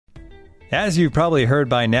As you've probably heard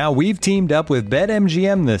by now, we've teamed up with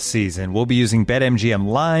BetMGM this season. We'll be using BetMGM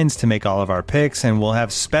lines to make all of our picks, and we'll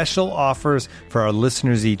have special offers for our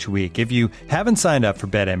listeners each week. If you haven't signed up for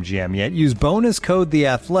BetMGM yet, use bonus code The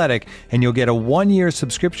Athletic, and you'll get a 1-year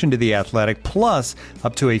subscription to The Athletic, plus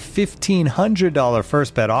up to a $1,500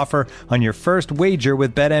 first bet offer on your first wager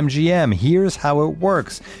with BetMGM. Here's how it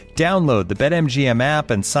works. Download the BetMGM app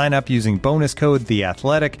and sign up using bonus code The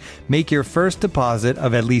Athletic. Make your first deposit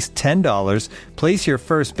of at least $10. Place your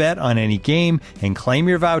first bet on any game and claim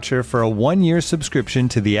your voucher for a 1-year subscription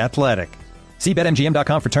to The Athletic. See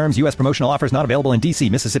BetMGM.com for terms. U.S. promotional offers not available in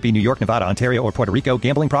D.C., Mississippi, New York, Nevada, Ontario, or Puerto Rico.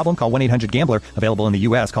 Gambling problem? Call 1-800-GAMBLER. Available in the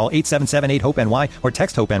U.S. Call 877-8-HOPE-NY or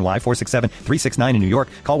text HOPE-NY 467-369 in New York.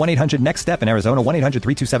 Call 1-800-NEXT-STEP in Arizona.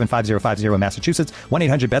 1-800-327-5050 in Massachusetts.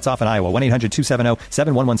 1-800-BETS-OFF in Iowa.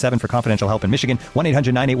 1-800-270-7117 for confidential help in Michigan.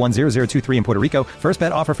 1-800-981-0023 in Puerto Rico. First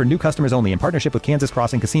bet offer for new customers only in partnership with Kansas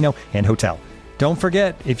Crossing Casino and Hotel. Don't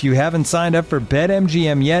forget, if you haven't signed up for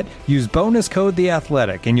BetMGM yet, use bonus code The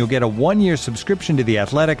Athletic, and you'll get a 1-year subscription to The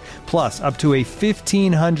Athletic, plus up to a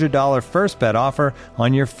 $1,500 first bet offer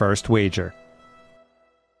on your first wager.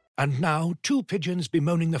 And now, two pigeons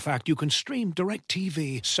bemoaning the fact you can stream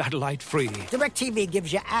DirecTV satellite-free. DirecTV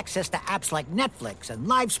gives you access to apps like Netflix and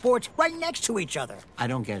live sports right next to each other. I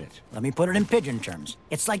don't get it. Let me put it in pigeon terms.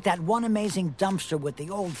 It's like that one amazing dumpster with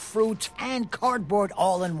the old fruit and cardboard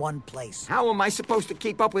all in one place. How am I supposed to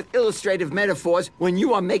keep up with illustrative metaphors when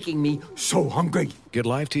you are making me so hungry? Get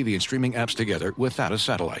live TV and streaming apps together without a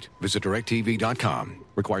satellite. Visit DirecTV.com.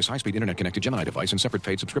 Requires high-speed internet-connected Gemini device and separate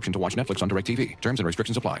paid subscription to watch Netflix on DirecTV. Terms and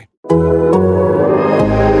restrictions apply.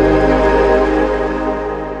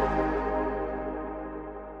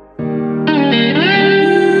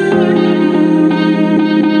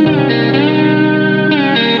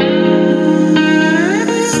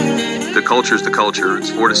 The culture is the culture.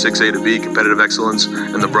 It's 4 to 6 A to B, competitive excellence,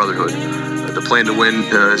 and the brotherhood. The plan to win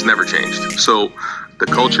has never changed. So the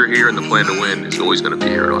culture here and the plan to win is always going to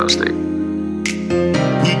be here at Ohio State.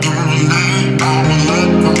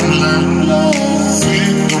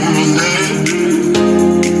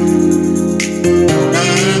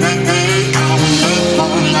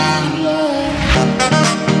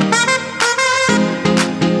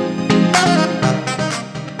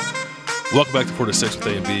 Welcome back to 4 to 6 with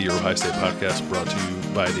A&B, your Ohio State podcast, brought to you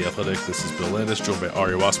by The Athletic. This is Bill Landis, joined by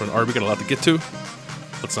Ari Wasserman. Ari, we got a lot to get to.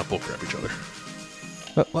 Let's not bullcrap each other.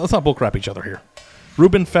 Let's not bullcrap each other here.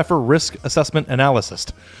 Ruben Pfeffer, risk assessment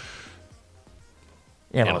analyst.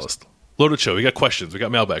 Loaded show. We got questions. We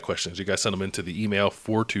got mailbag questions. You guys send them into the email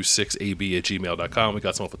 426ab@gmail.com. We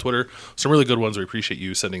got some off of Twitter. Some really good ones. We appreciate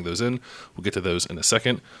you sending those in. We'll get to those in a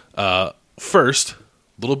second. First, a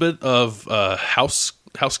little bit of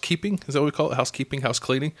housekeeping. Is that what we call it? Housekeeping? House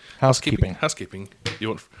cleaning? Housekeeping. You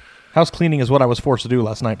want... House cleaning is what I was forced to do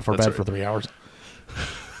last night before bed for 3 hours.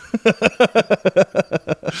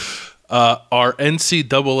 Our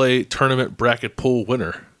NCAA tournament bracket pool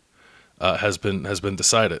winner has been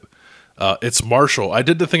decided. It's Marshall. I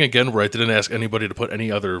did the thing again where I didn't ask anybody to put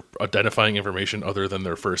any other identifying information other than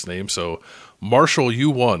their first name. So, Marshall, you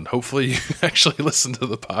won. Hopefully, you actually listened to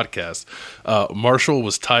the podcast. Marshall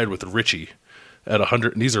was tied with Richie at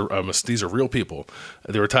 100. These are real people.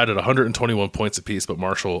 They were tied at 121 points apiece, but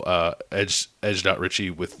Marshall edged out Richie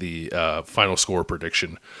with the final score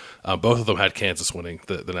prediction. Both of them had Kansas winning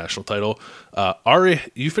the national title. Ari,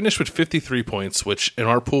 you finished with 53 points, which in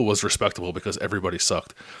our pool was respectable because everybody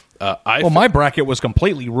sucked. My bracket was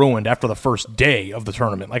completely ruined after the first day of the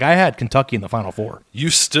tournament. Like, I had Kentucky in the Final Four. You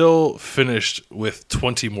still finished with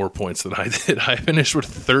 20 more points than I did. I finished with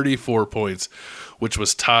 34 points, which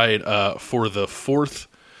was tied for the fourth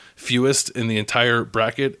fewest in the entire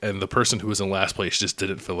bracket, and the person who was in last place just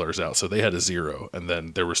didn't fill theirs out, so they had a 0, and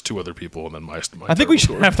then there was 2 other people, and then my I think we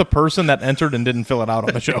should have the person that entered and didn't fill it out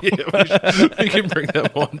on the show. Yeah, we can bring them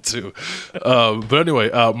on too. But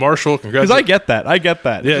anyway, Marshall, congratulations. Because I get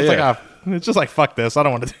that. Yeah, It's just like, fuck this. I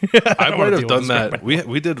don't want to. I might have done that.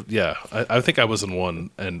 We did. Yeah, I think I was in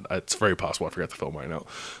one, and it's very possible I forgot to fill mine out.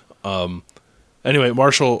 Anyway,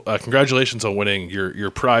 Marshall, congratulations on winning. Your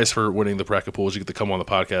prize for winning the bracket pool is you get to come on the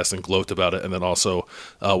podcast and gloat about it, and then also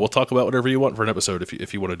we'll talk about whatever you want for an episode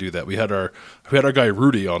if you want to do that. We had our guy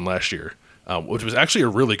Rudy on last year, which was actually a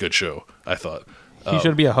really good show, I thought. He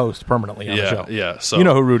should be a host permanently on the show. Yeah, so you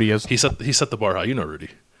know who Rudy is. He set the bar high. You know Rudy.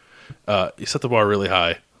 He set the bar really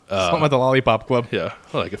high. Something at the Lollipop Club. Yeah,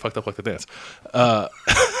 well, I get fucked up like the dance.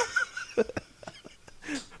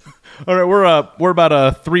 All right, we're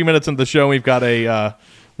about 3 minutes into the show. We've got a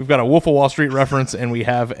Wolf of Wall Street reference, and we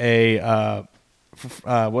have a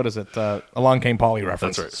what is it? Along Came Polly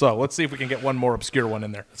reference. That's right. So let's see if we can get one more obscure one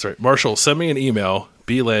in there. That's right. Marshall, send me an email,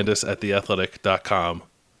 blandis@theathletic.com,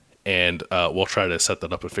 and we'll try to set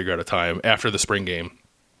that up and figure out a time after the spring game.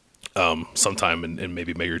 Sometime in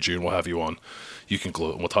maybe May or June, we'll have you on. You can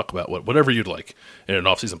gloat, and we'll talk about whatever you'd like in an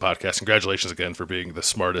off-season podcast. Congratulations again for being the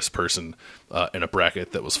smartest person in a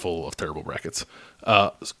bracket that was full of terrible brackets.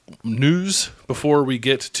 News before we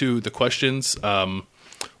get to the questions.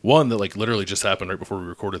 One that literally just happened right before we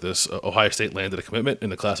recorded this. Ohio State landed a commitment in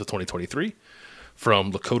the class of 2023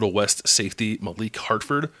 from Lakota West safety Malik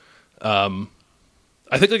Hartford.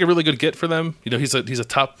 I think a really good get for them. He's a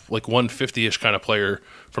top 150-ish kind of player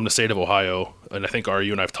from the state of Ohio, and I think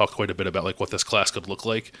RU and I have talked quite a bit about what this class could look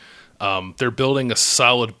like. They're building a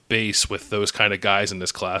solid base with those kind of guys in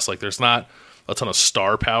this class. There's not a ton of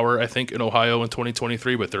star power, I think, in Ohio in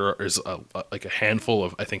 2023, but there is a handful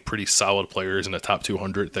of, I think, pretty solid players in the top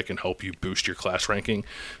 200 that can help you boost your class ranking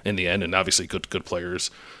in the end, and obviously good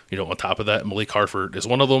players, on top of that. Malik Hartford is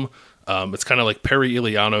one of them. It's kind of like Perry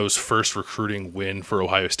Iliano's first recruiting win for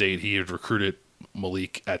Ohio State. He had recruited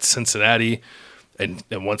Malik at Cincinnati, and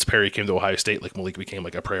once Perry came to Ohio State, Malik became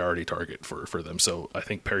a priority target for them. So I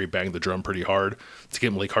think Perry banged the drum pretty hard to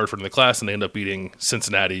get Malik Hartford in the class, and they end up beating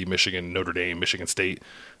Cincinnati, Michigan, Notre Dame, Michigan State,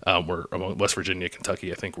 where among West Virginia,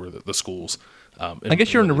 Kentucky, I think were the schools. I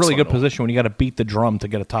guess you're in a really good position when you got to beat the drum to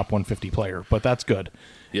get a top 150 player, but that's good.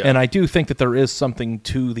 Yeah. And I do think that there is something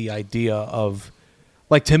to the idea of,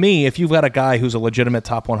 to me, if you've got a guy who's a legitimate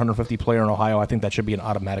top 150 player in Ohio, I think that should be an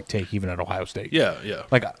automatic take even at Ohio State. Yeah.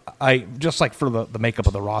 I just for the makeup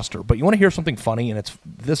of the roster. But you want to hear something funny, and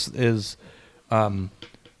this is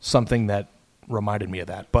something that reminded me of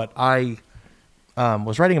that. But I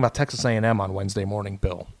was writing about Texas A&M on Wednesday morning,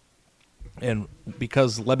 Bill. And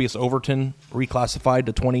because Lebbeus Overton reclassified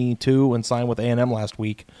to 22 and signed with A&M last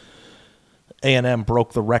week, A&M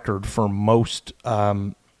broke the record for most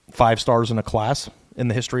 5 stars in a class in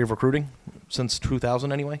the history of recruiting since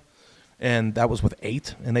 2000 anyway. And that was with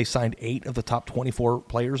 8, and they signed 8 of the top 24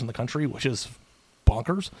 players in the country, which is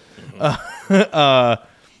bonkers. Mm-hmm.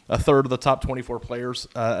 A third of the top 24 players.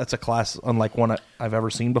 That's a class unlike one I've ever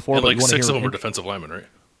seen before. And 6 of them are defensive linemen, right?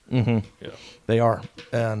 Mm-hmm. Yeah. They are.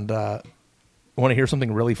 And want to hear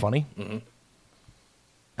something really funny? Mm-hmm.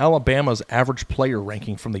 Alabama's average player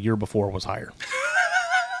ranking from the year before was higher.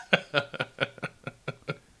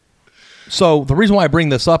 So the reason why I bring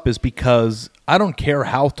this up is because I don't care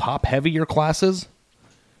how top-heavy your class is,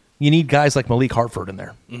 you need guys like Malik Hartford in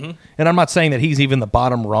there. Mm-hmm. And I'm not saying that he's even the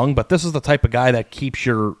bottom rung, but this is the type of guy that keeps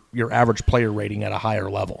your average player rating at a higher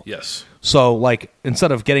level. Yes. So,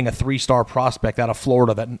 instead of getting a 3-star prospect out of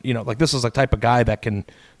Florida that, this is the type of guy that can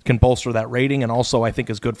bolster that rating, and also I think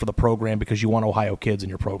is good for the program because you want Ohio kids in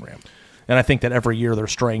your program. And I think that every year they're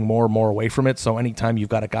straying more and more away from it. So anytime you've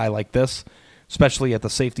got a guy like this, especially at the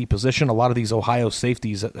safety position, a lot of these Ohio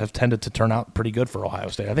safeties have tended to turn out pretty good for Ohio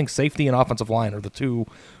State. I think safety and offensive line are the 2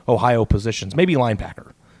 Ohio positions. Maybe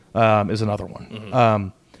linebacker is another one. Mm-hmm.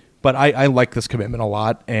 But I like this commitment a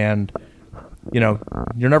lot, and you're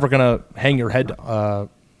never going to hang your head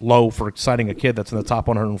low for signing a kid that's in the top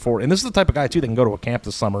 104. And this is the type of guy, too, that can go to a camp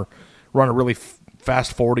this summer, run a really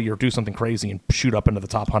fast 40 or do something crazy and shoot up into the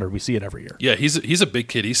top 100. We see it every year. Yeah, he's a big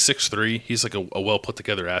kid. He's 6'3". He's a well put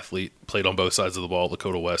together athlete. Played on both sides of the ball.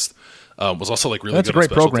 Lakota West was also really That's good. That's a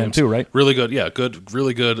great on program teams. too, right? Really good. Yeah,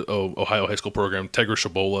 really good Ohio high school program. Tegra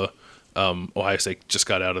Shabola, Ohio State just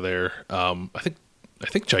got out of there. I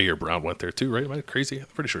think Jair Brown went there too, right? Am I crazy? I'm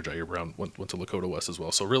pretty sure Jair Brown went to Lakota West as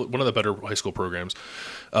well. So really one of the better high school programs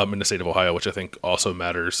in the state of Ohio, which I think also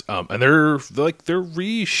matters. And they're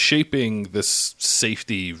reshaping this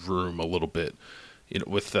safety room a little bit,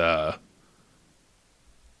 with the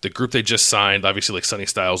group they just signed. Obviously, Sonny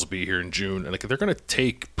Styles will be here in June, and they're going to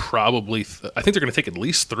take probably. I think they're going to take at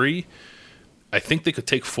least 3. I think they could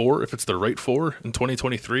take 4 if it's the right 4 in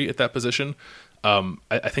 2023 at that position.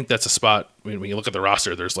 I think that's a spot. I mean, when you look at the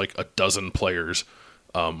roster, there's a dozen players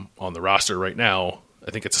on the roster right now. I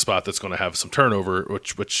think it's a spot that's going to have some turnover,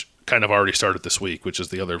 which kind of already started this week, which is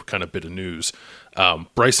the other kind of bit of news.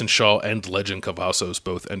 Bryson Shaw and Legend Cavazos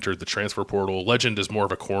both entered the transfer portal. Legend is more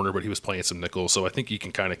of a corner, but he was playing some nickel, so I think you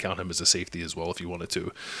can kind of count him as a safety as well if you wanted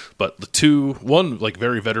to. But one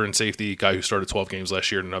very veteran safety, guy who started 12 games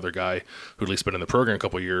last year, and another guy who at least been in the program a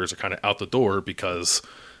couple of years, are kind of out the door because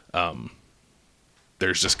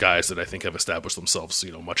there's just guys that I think have established themselves,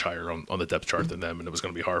 much higher on the depth chart than them, and it was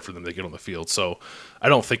going to be hard for them to get on the field. So I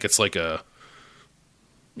don't think it's I don't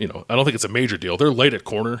think it's a major deal. They're late at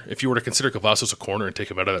corner. If you were to consider Cavazos a corner and take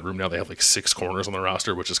him out of that room now, they have 6 corners on the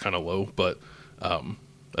roster, which is kind of low. But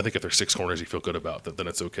I think if there's 6 corners you feel good about, then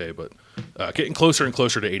it's okay. But getting closer and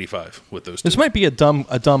closer to 85 with those two. This might be a dumb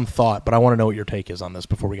thought, but I want to know what your take is on this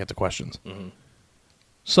before we get to questions. Mm-hmm.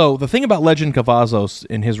 So the thing about Legend Cavazos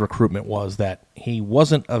in his recruitment was that he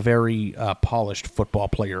wasn't a very polished football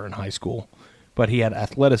player in high school, but he had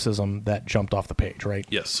athleticism that jumped off the page, right?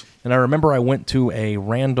 Yes. And I remember I went to a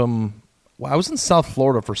random... Well, I was in South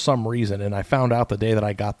Florida for some reason, and I found out the day that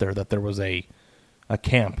I got there that there was a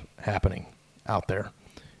camp happening out there.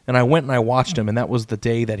 And I went and I watched him, and that was the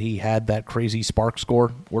day that he had that crazy spark score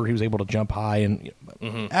where he was able to jump high. And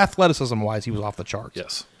athleticism-wise, he was off the charts.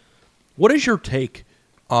 Yes. What is your take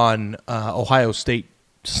on Ohio State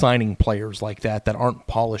signing players like that aren't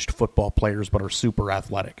polished football players but are super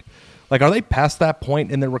athletic? Like, are they past that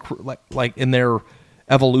point in their like in their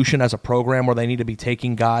evolution as a program where they need to be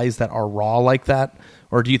taking guys that are raw like that?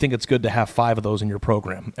 Or do you think it's good to have 5 of those in your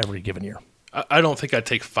program every given year? I don't think I'd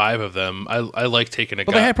take 5 of them. I like taking a guy.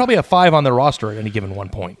 But they had probably a 5 on their roster at any given one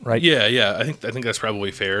point, right? Yeah. I think that's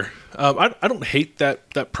probably fair. I don't hate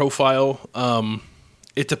that profile.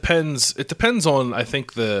 It depends. It depends on, I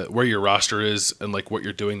think, where your roster is and like what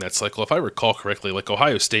you're doing that cycle. If I recall correctly, like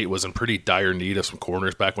Ohio State was in pretty dire need of some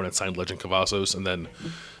corners back when it signed Legend Cavazos, and then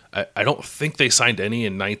I don't think they signed any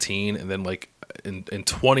in 19, and then like in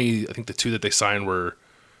 20, I think the 2 that they signed were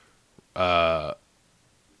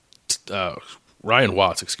Ryan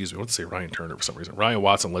Watts. Excuse me, I want to say Ryan Turner for some reason. Ryan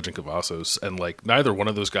Watts and Legend Cavazos, and like neither one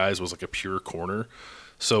of those guys was like a pure corner.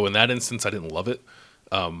 So in that instance, I didn't love it.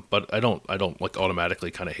 But I don't like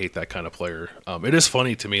automatically kind of hate that kind of player. It is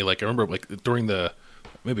funny to me. Like I remember like during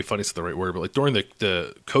maybe funny is the right word, but like during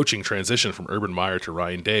the coaching transition from Urban Meyer to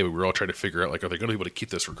Ryan Day, we were all trying to figure out like, are they going to be able to keep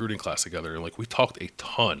this recruiting class together? And like we talked a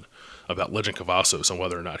ton about Legend Cavazos and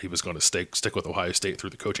whether or not he was going to stick with Ohio State through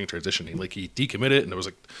the coaching transition. He decommitted, and there was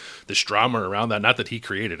like this drama around that. Not that he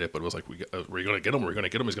created it, but it was like, we're going to get him. We're going to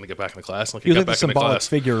get him. He's going to get back in the class. Like, he was like the symbolic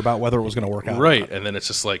figure about whether it was going to work out. Right, and then it's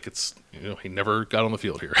just like he never got on the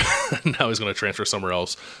field here. Now he's going to transfer somewhere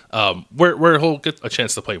else, where he'll get a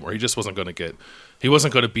chance to play more. He just wasn't going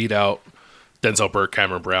to beat out Denzel Burke,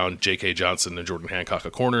 Cameron Brown, J.K. Johnson, and Jordan Hancock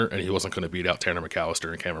a corner, and he wasn't going to beat out Tanner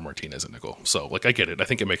McAllister and Cameron Martinez a nickel. So, like, I get it. I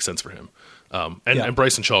think it makes sense for him. And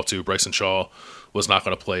Bryson Shaw, too. Bryson Shaw was not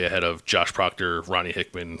going to play ahead of Josh Proctor, Ronnie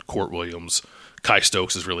Hickman, Court Williams. Kai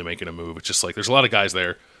Stokes is really making a move. It's just like there's a lot of guys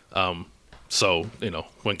there. So,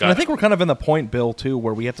 when guys... And I think we're kind of in the point, Bill, too,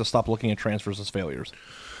 where we have to stop looking at transfers as failures.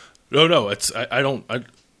 No, it's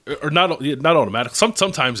or not automatic.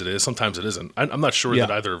 Sometimes it is, sometimes it isn't. I'm not sure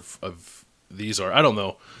that either of these are. I don't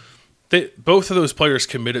know. Both of those players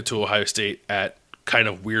committed to Ohio State at kind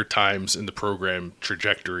of weird times in the program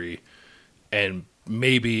trajectory, and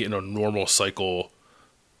maybe in a normal cycle,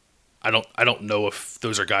 I don't know if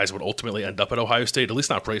those are guys that would ultimately end up at Ohio State. At least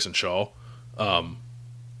not Bryson Shaw. But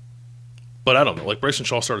I don't know. Like Bryson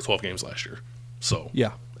Shaw started 12 games last year, so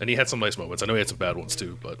yeah, and he had some nice moments. I know he had some bad ones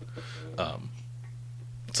too, but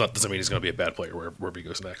doesn't mean he's going to be a bad player wherever he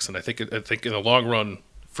goes next. And I think in the long run,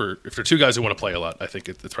 if they're 2 guys who want to play a lot, I think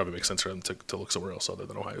it probably makes sense for them to look somewhere else other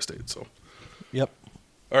than Ohio State. So, yep.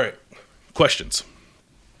 All right, questions.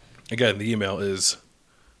 Again, the email is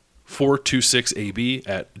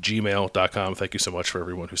 426ab@gmail.com. Thank you so much for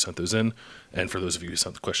everyone who sent those in, and for those of you who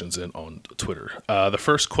sent the questions in on Twitter. The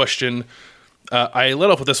first question, I let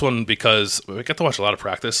off with this one because we got to watch a lot of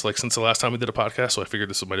practice since the last time we did a podcast, so I figured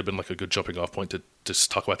this might have been like a good jumping off point to just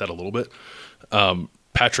talk about that a little bit.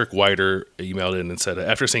 Patrick Wider emailed in and said,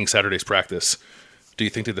 after seeing Saturday's practice, do you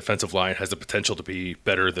think the defensive line has the potential to be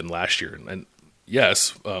better than last year? And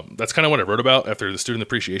yes, that's kind of what I wrote about after the Student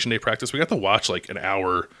Appreciation Day practice. We got to watch like an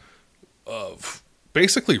hour of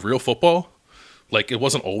basically real football. Like, it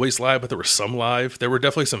wasn't always live, but there was some live. There were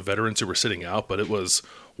definitely some veterans who were sitting out, but it was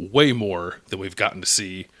way more than we've gotten to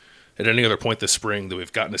see at any other point this spring, that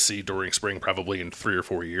we've gotten to see during spring probably in 3 or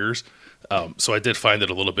 4 years. So I did find it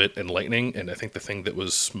a little bit enlightening, and I think the thing that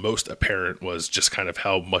was most apparent was just kind of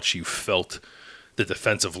how much you felt the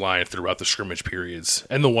defensive line throughout the scrimmage periods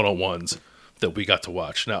and the one-on-ones that we got to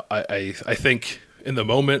watch. Now, I think in the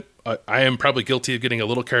moment, I am probably guilty of getting a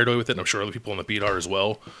little carried away with it, and I'm sure other people on the beat are as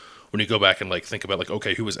well. When you go back and think about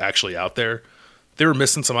okay, who was actually out there? They were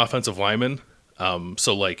missing some offensive linemen.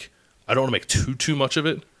 So I don't want to make too much of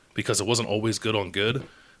it because it wasn't always good on good.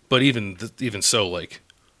 But even so,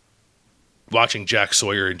 watching Jack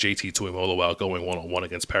Sawyer and JT Tuimoloau going one-on-one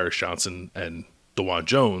against Paris Johnson and DeJuan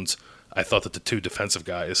Jones, I thought that the 2 defensive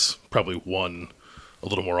guys probably won a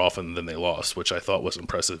little more often than they lost, which I thought was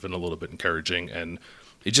impressive and a little bit encouraging. And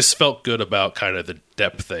it just felt good about kind of the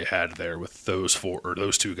depth they had there with those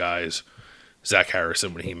 2 guys Zach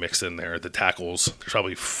Harrison when he mixed in there. The tackles, there's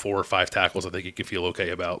probably 4 or 5 tackles I think you can feel okay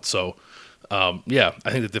about. So, yeah,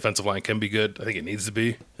 I think the defensive line can be good. I think it needs to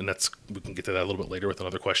be, and we can get to that a little bit later with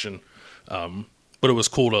another question. But it was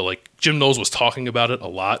cool to, like, Jim Knowles was talking about it a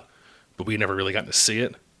lot, but we never really got to see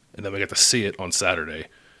it, and then we got to see it on Saturday.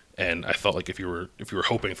 And I felt like if you were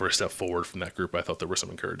hoping for a step forward from that group, I thought there were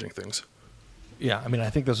some encouraging things. Yeah, I mean, I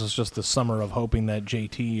think this is just the summer of hoping that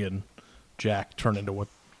JT and Jack turn into what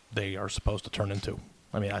they are supposed to turn into.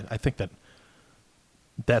 I mean, I think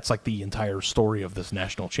that's like the entire story of this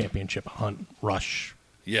national championship hunt, rush.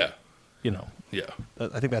 Yeah. Yeah.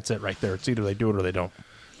 I think that's it right there. It's either they do it or they don't.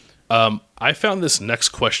 I found this next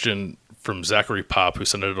question from Zachary Pop, who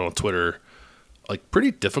sent it on Twitter, like pretty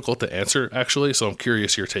difficult to answer, actually. So I'm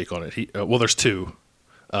curious your take on it. Well, there's 2.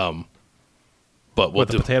 But we'll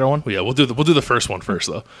do the potato one? Yeah, we'll do the first one first,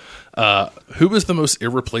 though. Who is the most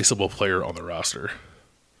irreplaceable player on the roster?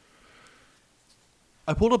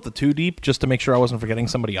 I pulled up the 2 deep just to make sure I wasn't forgetting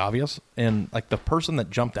somebody obvious, and like the person that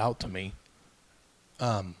jumped out to me,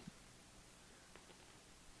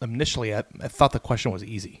 initially I thought the question was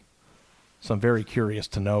easy, so I'm very curious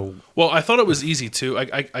to know. Well, I thought it was easy too.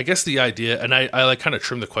 I guess the idea, and I like kind of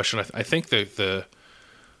trimmed the question. I think that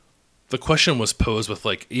the question was posed with,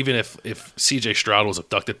 like, even if C.J. Stroud was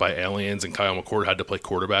abducted by aliens and Kyle McCord had to play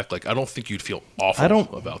quarterback, like, I don't think you'd feel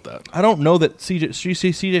awful about that. I don't know that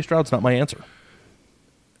C.J. Stroud's not my answer.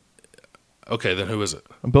 Okay, then who is it?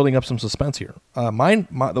 I'm building up some suspense here.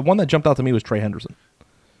 The one that jumped out to me was Trey Henderson.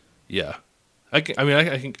 Yeah, I think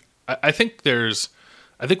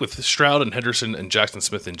with Stroud and Henderson and Jackson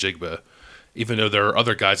Smith and Jigba, even though there are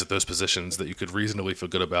other guys at those positions that you could reasonably feel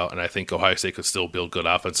good about, and I think Ohio State could still build good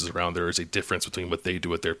offenses around, there is a difference between what they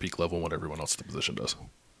do at their peak level and what everyone else at the position does.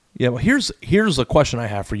 Yeah, well, here's a question I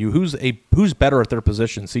have for you. Who's better at their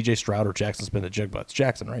position, C.J. Stroud or Jackson Smith and Jigba? It's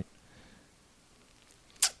Jackson, right?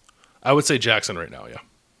 I would say Jackson right now, yeah.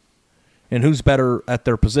 And who's better at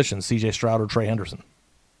their position, C.J. Stroud or Trey Henderson?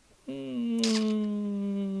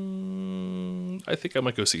 I think I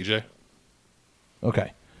might go C.J.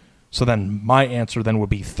 Okay. So then my answer then would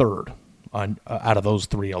be third out of those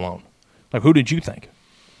 3 alone. Like, who did you think?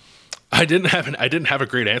 I didn't have a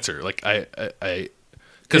great answer. Like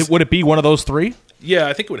would it be one of those 3? Yeah,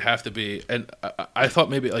 I think it would have to be. And I thought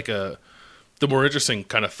maybe like the more interesting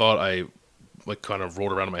kind of thought I like kind of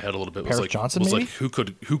rolled around in my head a little bit was Paris like Johnson, was maybe?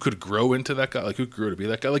 like who could grow into that guy? Like who grew to be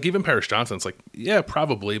that guy? Like even Paris Johnson, it's like, yeah,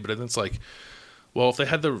 probably, but then it's like, well,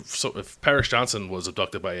 if Paris Johnson was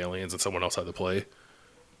abducted by aliens and someone else had to play,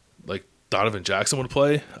 like Donovan Jackson would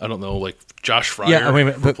play. I don't know, like Josh Fryer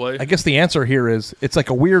would play. I guess the answer here is it's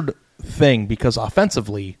like a weird thing because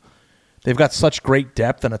offensively they've got such great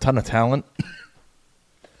depth and a ton of talent.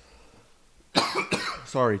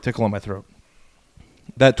 Sorry, tickle in my throat.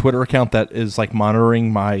 That Twitter account that is like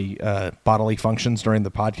monitoring my bodily functions during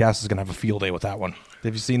the podcast is going to have a field day with that one.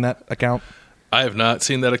 Have you seen that account? I have not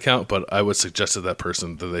seen that account, but I would suggest to that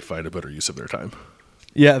person that they find a better use of their time.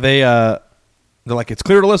 Yeah, they're like, it's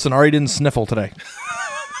clear to listen. Ari didn't sniffle today.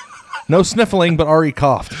 No sniffling, but Ari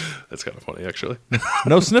coughed. That's kind of funny, actually.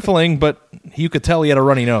 No sniffling, but you could tell he had a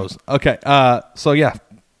runny nose. Okay, so yeah,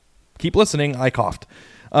 keep listening. I coughed.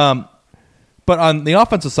 But on the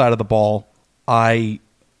offensive side of the ball, I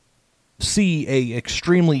see a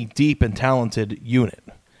extremely deep and talented unit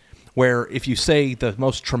where if you say the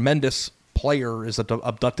most tremendous player is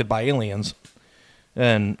abducted by aliens,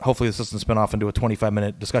 and hopefully this doesn't spin off into a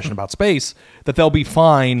 25-minute discussion about space, that they'll be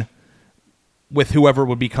fine with whoever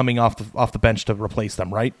would be coming off the bench to replace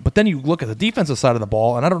them, right? But then you look at the defensive side of the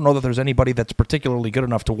ball, and I don't know that there's anybody that's particularly good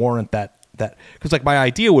enough to warrant that. Because like my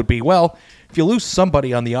idea would be, well, if you lose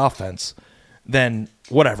somebody on the offense, then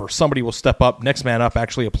whatever, somebody will step up, next man up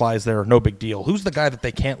actually applies there, no big deal. Who's the guy that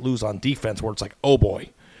they can't lose on defense where it's like, oh boy.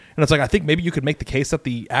 And it's like, I think maybe you could make the case that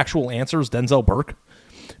the actual answer is Denzel Burke,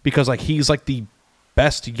 because like he's like the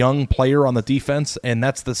best young player on the defense, and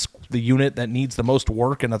that's the unit that needs the most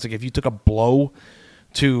work. And that's like if you took a blow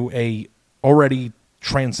to a already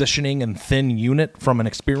transitioning and thin unit from an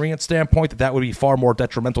experience standpoint, that would be far more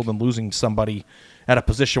detrimental than losing somebody at a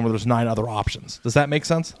position where there's 9 other options. Does that make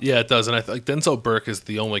sense? Yeah, it does. And I think Denzel Burke is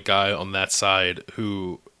the only guy on that side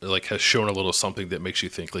who like has shown a little something that makes you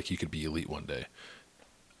think like he could be elite one day.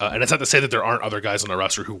 And it's not to say that there aren't other guys on the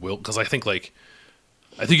roster who will, because I think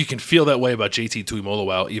you can feel that way about JT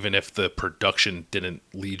Tuimoloau, even if the production didn't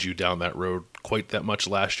lead you down that road quite that much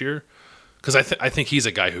last year. Because I think he's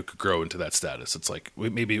a guy who could grow into that status. It's like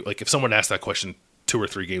maybe like if someone asked that question 2 or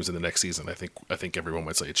 3 games in the next season, I think everyone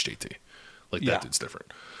might say it's JT. Like that dude's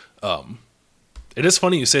different. It is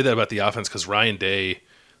funny you say that about the offense because Ryan Day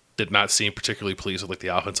did not seem particularly pleased with like the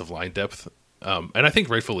offensive line depth And I think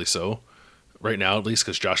rightfully so. Right now, at least,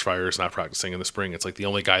 because Josh Fryer is not practicing in the spring. It's like the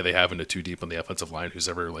only guy they have into two deep on the offensive line who's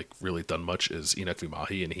ever like really done much is Enoch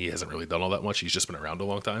Vimahi, and he hasn't really done all that much. He's just been around a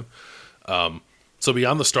long time. So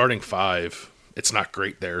beyond the starting five, it's not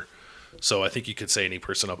great there. So I think you could say any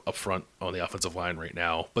person up front on the offensive line right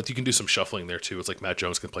now, but you can do some shuffling there too. It's like Matt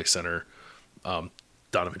Jones can play center,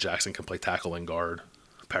 Donovan Jackson can play tackle and guard,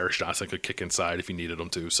 Paris Johnson could kick inside if you needed him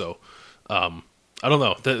to. So I don't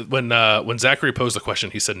know. When Zachary posed the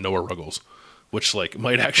question, he said Noah Ruggles, which like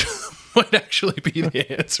might actually be the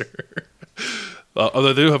answer.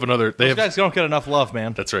 Although they do have another. Those guys don't get enough love,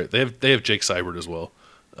 man. That's right. They have Jake Seibert as well.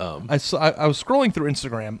 I was scrolling through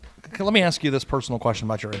Instagram. Let me ask you this personal question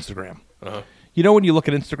about your Instagram. Uh-huh. You know when you look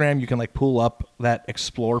at Instagram, you can like pull up that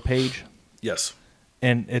explore page, Yes.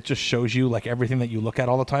 and it just shows you like everything that you look at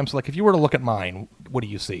all the time. So like if you were to look at mine, what do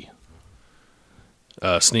you see?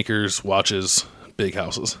 Sneakers, watches, big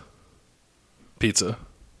houses, pizza.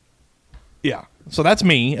 Yeah. So that's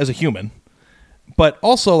me as a human. But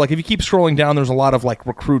also, like, if you keep scrolling down, there's a lot of, like,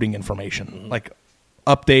 recruiting information. Like,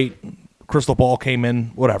 update, crystal ball came in,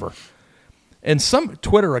 whatever. And some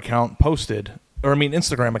Twitter account posted, or I mean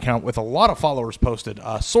Instagram account with a lot of followers posted,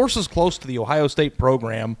 sources close to the Ohio State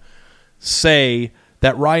program say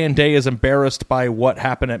that Ryan Day is embarrassed by what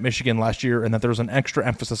happened at Michigan last year and that there's an extra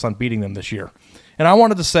emphasis on beating them this year. And I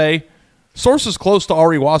wanted to say, sources close to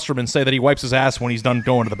Ari Wasserman say that he wipes his ass when he's done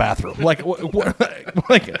going to the bathroom. Like,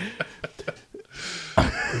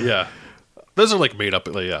 Yeah, those are like made up.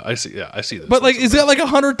 Like, I see. Yeah, I see this. But like, he's got like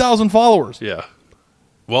 100,000 followers. Yeah.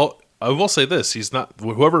 Well, I will say this: he's not.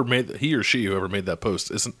 Whoever made that post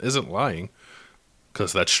isn't lying,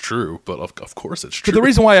 because that's true. But of course it's true. But the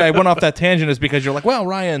reason why I went off that tangent is because you're like, well,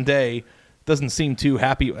 Ryan Day doesn't seem too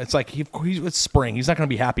happy. It's like it's spring. He's not going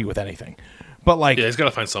to be happy with anything. But like, yeah, he's got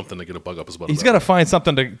to find something to get a bug up his butt. He's got to find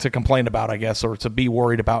something to complain about, I guess, or to be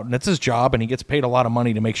worried about. And it's his job, and he gets paid a lot of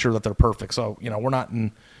money to make sure that they're perfect. So, we're not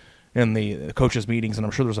in the coaches' meetings, and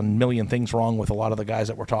I'm sure there's a million things wrong with a lot of the guys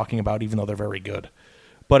that we're talking about, even though they're very good.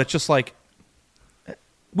 But it's just like,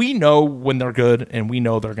 we know when they're good, and we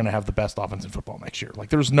know they're going to have the best offense in football next year.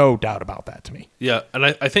 Like, there's no doubt about that to me. Yeah, and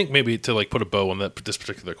I think maybe to like put a bow on this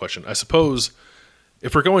particular question, I suppose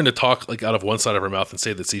if we're going to talk like out of one side of our mouth and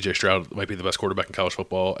say that C.J. Stroud might be the best quarterback in college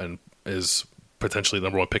football and is potentially the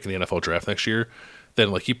number one pick in the NFL draft next year, then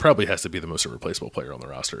like he probably has to be the most irreplaceable player on the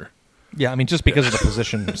roster. Yeah, I mean, just because of the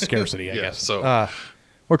position scarcity, I guess. So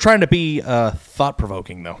we're trying to be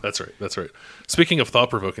thought-provoking, though. That's right. Speaking of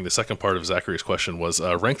thought-provoking, the second part of Zachary's question was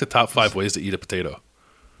rank the top 5 ways to eat a potato.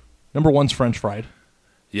 Number 1's French fried.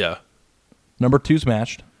 Yeah. Number 2's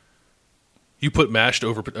mashed. You put mashed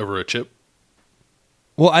over a chip?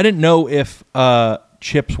 Well, I didn't know if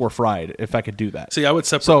chips were fried, if I could do that. See, I would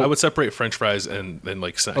separate French fries and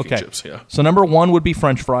like snacking chips. Yeah. So number 1 would be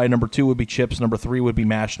French fry. Number 2 would be chips. Number 3 would be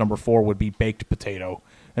mashed. Number 4 would be baked potato.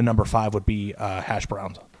 And number 5 would be hash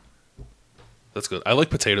browns. That's good. I like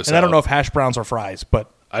potato salad. And I don't know if hash browns are fries,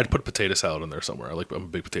 but I'd put potato salad in there somewhere. I'm a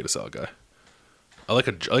big potato salad guy. I like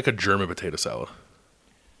a German potato salad.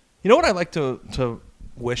 You know what I like to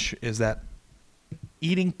wish is that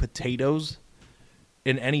eating potatoes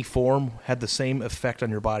in any form had the same effect on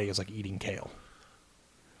your body as like eating kale.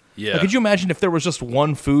 Yeah. Like, could you imagine if there was just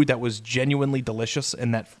one food that was genuinely delicious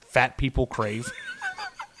and that fat people crave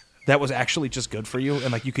that was actually just good for you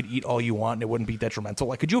and like you could eat all you want and it wouldn't be detrimental?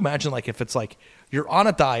 Like, could you imagine like if it's like you're on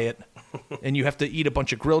a diet and you have to eat a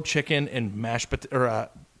bunch of grilled chicken and mashed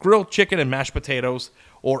potatoes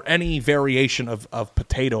or any variation of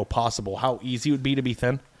potato possible, how easy it would be to be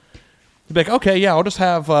thin? You'd be like, okay, yeah,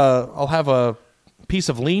 I'll have a piece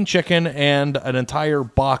of lean chicken and an entire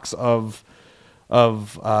box of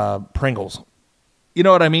Pringles. You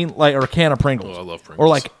know what I mean? Like, or a can of Pringles. Oh, I love Pringles. Or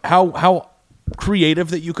like how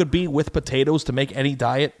creative that you could be with potatoes to make any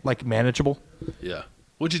diet like manageable. Yeah.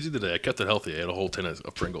 What'd you do today? I kept it healthy. I had a whole tin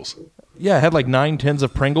of Pringles. Yeah, I had like 9 tins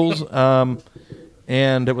of Pringles.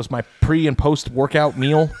 And it was my pre and post workout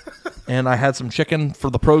meal. And I had some chicken for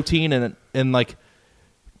the protein and like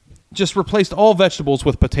just replaced all vegetables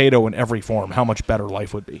with potato in every form, how much better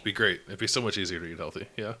life would be. It'd be great. It'd be so much easier to eat healthy.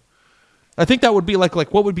 Yeah. I think that would be like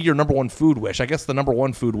what would be your number 1 food wish? I guess the number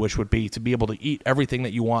 1 food wish would be to be able to eat everything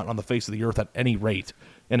that you want on the face of the earth at any rate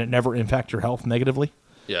and it never impact your health negatively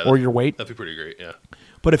or your weight. That'd be pretty great, yeah.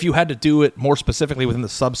 But if you had to do it more specifically within the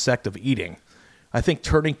subsect of eating, I think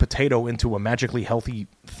turning potato into a magically healthy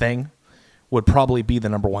thing would probably be the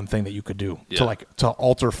number 1 thing that you could do to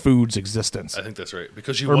alter food's existence. I think that's right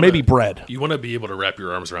because maybe bread. You want to be able to wrap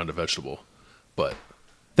your arms around a vegetable, but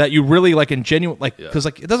that you really like in genuine because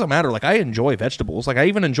like it doesn't matter. Like I enjoy vegetables. Like I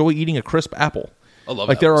even enjoy eating a crisp apple. I love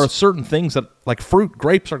like there are apples. certain things that, like fruit,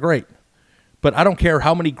 grapes are great. But I don't care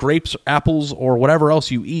how many grapes, apples, or whatever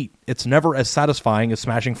else you eat. It's never as satisfying as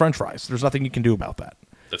smashing French fries. There's nothing you can do about that.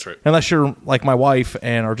 That's right. Unless you're like my wife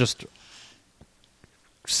and are just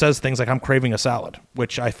says things like I'm craving a salad,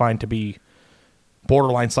 which I find to be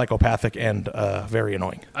borderline psychopathic and very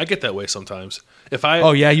annoying. I get that way sometimes. If I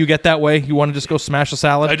Oh yeah, you get that way? You want to just go smash a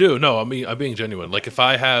salad? I do. No, I mean I'm being genuine. Like if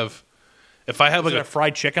I have like Is it a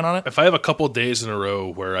fried chicken on it? if I have a couple of days in a row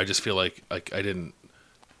where I just feel like I didn't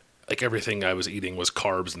like everything I was eating was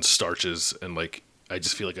carbs and starches and like I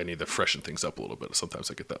just feel like I need to freshen things up a little bit.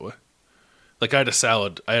 Sometimes I get that way. Like I had a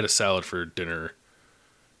salad for dinner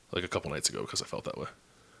like a couple nights ago because I felt that way.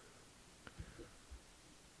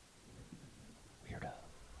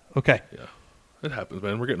 Okay. Yeah. It happens,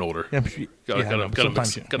 man. We're getting older. Yeah,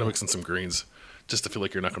 Gotta mix in some greens just to feel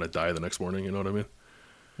like you're not going to die the next morning. You know what I mean?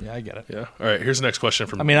 Yeah, I get it. Yeah. All right. Here's the next question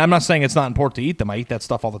from. I mean, I'm not saying it's not important to eat them. I eat that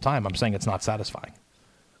stuff all the time. I'm saying it's not satisfying.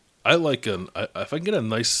 I like if I can get a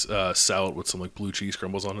nice salad with some like blue cheese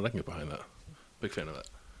crumbles on it, I can get behind that. Big fan of that.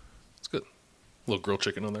 It's good. A little grilled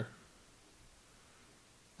chicken on there.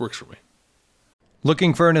 Works for me.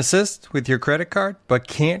 Looking for an assist with your credit card, but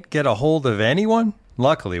can't get a hold of anyone?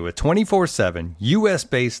 Luckily, with 24/7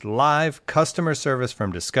 U.S.-based live customer service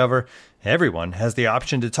from Discover, everyone has the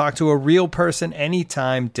option to talk to a real person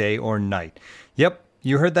anytime, day or night. Yep,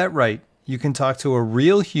 you heard that right. You can talk to a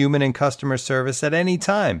real human in customer service at any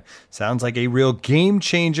time. Sounds like a real game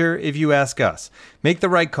changer if you ask us. Make the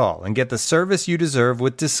right call and get the service you deserve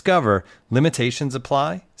with Discover. Limitations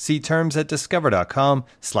apply. See terms at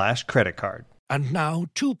discover.com/creditcard. And now,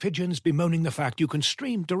 two pigeons bemoaning the fact you can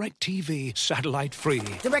stream DirecTV satellite-free.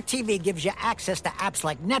 DirecTV gives you access to apps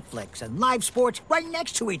like Netflix and live sports right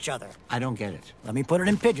next to each other. I don't get it. Let me put it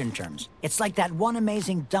in pigeon terms. It's like that one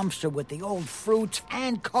amazing dumpster with the old fruit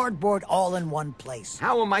and cardboard all in one place.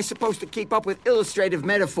 How am I supposed to keep up with illustrative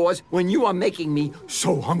metaphors when you are making me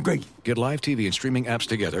so hungry? Get live TV and streaming apps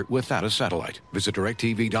together without a satellite. Visit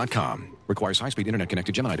DirecTV.com. Requires high-speed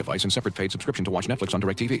internet-connected Gemini device and separate paid subscription to watch Netflix on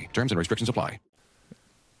DirecTV. Terms and restrictions apply.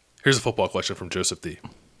 Here's a football question from Joseph D.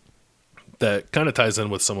 That kind of ties in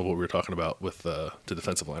with some of what we were talking about with the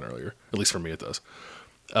defensive line earlier. At least for me, it does.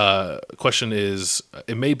 Question is,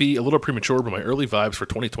 it may be a little premature, but my early vibes for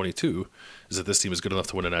 2022 is that this team is good enough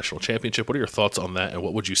to win a national championship. What are your thoughts on that, and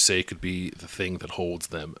what would you say could be the thing that holds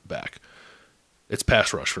them back? It's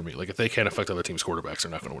pass rush for me. Like, if they can't affect other teams' quarterbacks,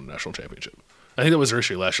 they're not going to win a national championship. I think that was their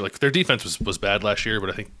issue last year. Like, their defense was bad last year, but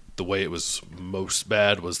I think the way it was most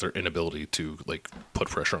bad was their inability to, like, put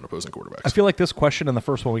pressure on opposing quarterbacks. I feel like this question and the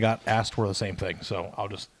first one we got asked were the same thing, so I'll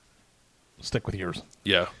just stick with yours.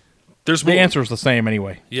 Yeah. The answer is the same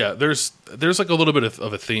anyway. Yeah, there's like a little bit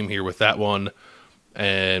of a theme here with that one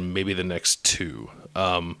and maybe the next two.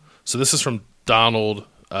 So this is from Donald,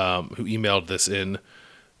 who emailed this in.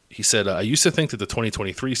 He said, I used to think that the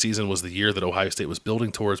 2023 season was the year that Ohio State was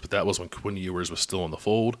building towards, but that was when Quinn Ewers was still in the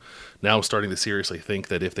fold. Now I'm starting to seriously think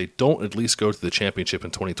that if they don't at least go to the championship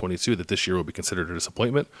in 2022, that this year will be considered a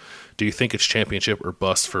disappointment. Do you think it's championship or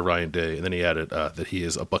bust for Ryan Day? And then he added that he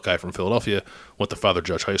is a Buckeye from Philadelphia, went to Father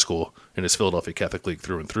Judge High School, and is Philadelphia Catholic League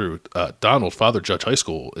through and through. Donald, Father Judge High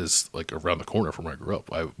School is like around the corner from where I grew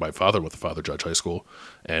up. My father went to Father Judge High School,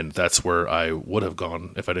 and that's where I would have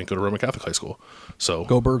gone if I didn't go to Roman Catholic High School. So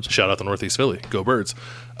Go Birds. Shout out to Northeast Philly. Go Birds.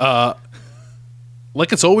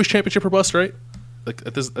 Like it's always championship or bust, right? Like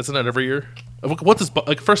isn't that every year? What does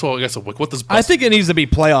first of all, I guess what does bust? I think it needs to be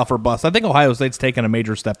playoff or bust. I think Ohio State's taken a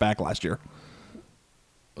major step back last year.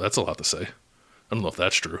 That's a lot to say. I don't know if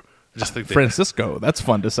that's true. I just think Francisco. That's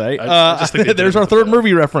fun to say. I just think there's our third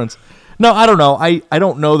movie reference. No, I don't know. I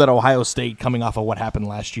don't know that Ohio State, coming off of what happened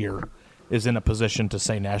last year, is in a position to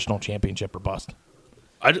say national championship or bust.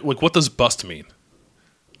 What does bust mean?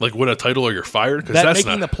 Like win a title or you're fired? Because that's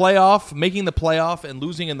making the playoff and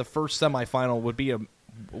losing in the first semifinal would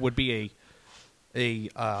be a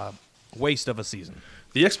waste of a season.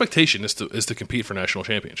 The expectation is to compete for national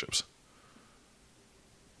championships.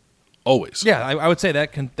 Always. Yeah, I would say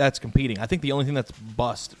that's competing. I think the only thing that's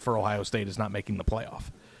bust for Ohio State is not making the playoff.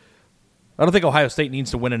 I don't think Ohio State needs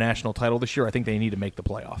to win a national title this year. I think they need to make the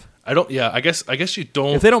playoff. I guess you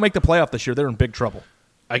don't. If they don't make the playoff this year, they're in big trouble.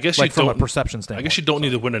 I guess from a perception standpoint. I guess you don't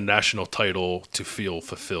need to win a national title to feel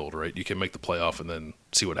fulfilled, right? You can make the playoff and then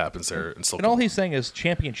see what happens there. And all he's saying is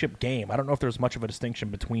championship game. I don't know if there's much of a distinction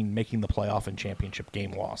between making the playoff and championship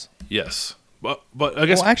game loss. Yes. But I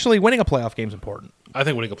guess... Well, actually, winning a playoff game is important. I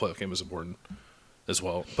think winning a playoff game is important as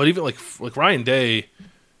well. But even like Ryan Day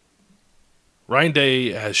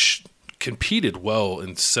has competed well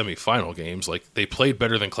in semifinal games. Like, they played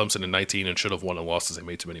better than Clemson in 19 and should have won and lost as they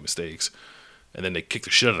made too many mistakes. and then they kicked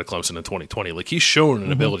the shit out of Clemson in 2020. Like, he's shown Mm-hmm.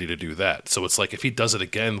 an ability to do that. So it's like, if he does it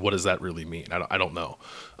again, what does that really mean? I don't know.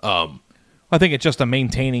 I think it's just a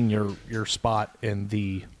maintaining your spot in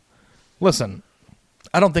the. Listen,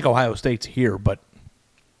 I don't think Ohio State's here, but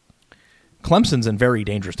Clemson's in very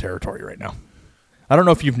dangerous territory right now. I don't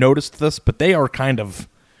know if you've noticed this, but they are kind of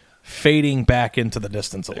fading back into the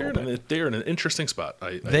distance a little bit. They're in an interesting spot.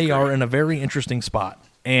 I They agree. are in a very interesting spot.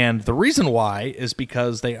 And the reason why is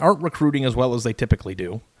because they aren't recruiting as well as they typically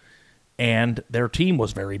do. And their team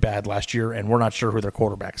was very bad last year, and we're not sure who their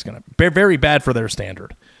quarterback's going to be. Very bad for their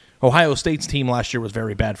standard. Ohio State's team last year was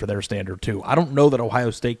very bad for their standard, too. I don't know that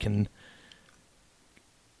Ohio State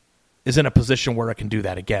is in a position where it can do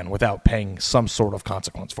that again without paying some sort of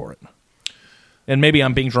consequence for it. And maybe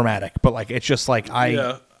I'm being dramatic, but like it's just like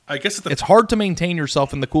Yeah, I guess it's hard to maintain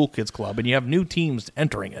yourself in the cool kids club, and you have new teams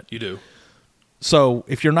entering it. you do. So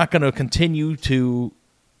if you're not going to continue to,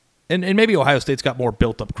 and maybe Ohio State's got more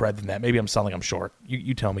built up cred than that. Maybe I'm selling them short.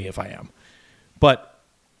 You tell me if I am. But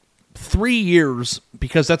 3 years,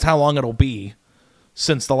 because that's how long it'll be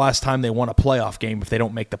since the last time they won a playoff game, if they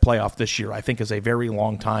don't make the playoff this year, I think is a very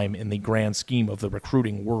long time in the grand scheme of the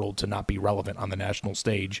recruiting world to not be relevant on the national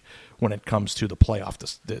stage when it comes to the playoff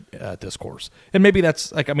discourse. And maybe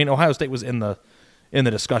that's like, I mean, Ohio State was in the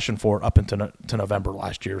discussion for it up into to November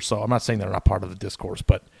last year, so I'm not saying they're not part of the discourse,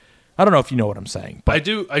 but I don't know if you know what I'm saying. But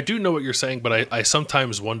I do know what you're saying, but I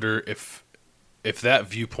sometimes wonder if that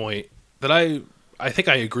viewpoint that I think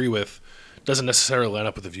I agree with doesn't necessarily line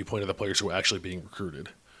up with the viewpoint of the players who are actually being recruited.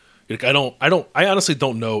 Like, I honestly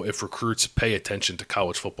don't know if recruits pay attention to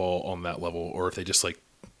college football on that level, or if they just like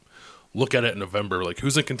look at it in November, like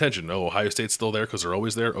who's in contention? Oh, Ohio State's still there because they're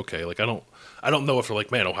always there. Okay, like I don't know if they're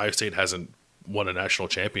like, man, Ohio State hasn't won a national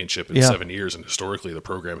championship in 7 years, and historically the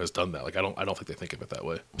program has done that. Like I don't think they think of it that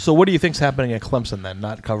way. So what do you think's happening at Clemson then?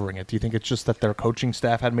 Not covering it. Do you think it's just that their coaching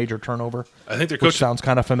staff had major turnover? I think their which coach sounds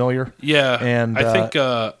kind of familiar. Yeah, and I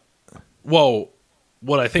think. Well,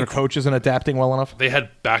 what I think their coach isn't adapting well enough. They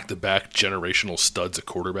had back-to-back generational studs at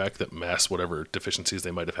quarterback that masked whatever deficiencies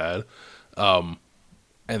they might have had,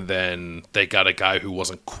 and then they got a guy who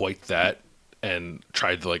wasn't quite that and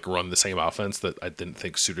tried to like run the same offense that I didn't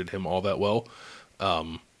think suited him all that well.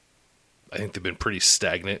 I think they've been pretty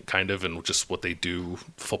stagnant, kind of, in just what they do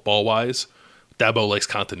football-wise. Dabo likes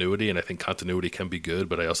continuity, and I think continuity can be good,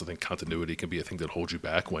 but I also think continuity can be a thing that holds you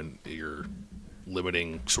back when you're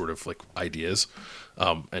limiting sort of like ideas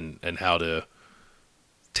and how to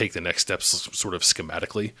take the next steps sort of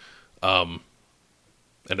schematically. And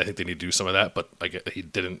I think they need to do some of that, but he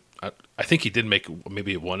didn't. I think he did make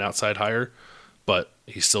maybe one outside hire, but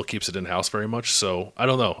he still keeps it in-house very much. So I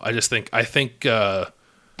don't know. I think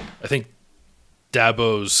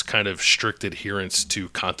Dabo's kind of strict adherence to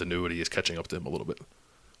continuity is catching up to him a little bit.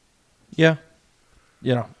 Yeah.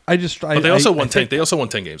 You know, But they also won 10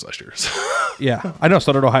 games last year. So. Yeah, I know.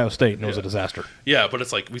 So did Ohio State, and it was a disaster. Yeah, but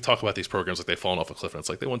it's like we talk about these programs like they've fallen off a cliff, and it's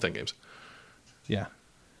like they won 10 games. Yeah.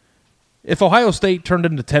 If Ohio State turned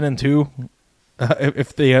into 10-2,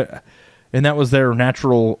 if they and that was their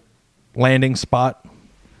natural landing spot,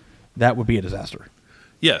 that would be a disaster.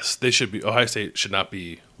 Yes, they should be. Ohio State should not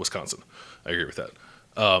be Wisconsin. I agree with that.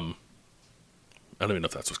 I don't even know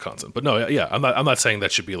if that's Wisconsin, but no, yeah, I'm not saying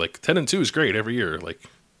that should be like 10-2 is great every year. Like,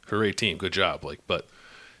 hooray team, good job. Like, but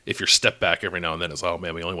if your step back every now and then is, oh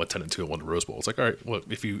man, we only won 10-2 and won the Rose Bowl. It's like, all right, well,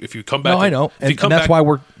 if you come back, I know, and that's why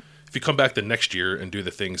if you come back the next year and do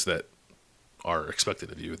the things that are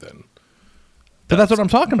expected of you, then. But that's what I'm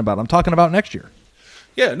talking about. I'm talking about next year.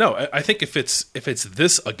 Yeah, no, I think if it's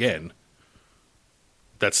this again,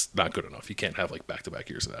 that's not good enough. You can't have like back-to-back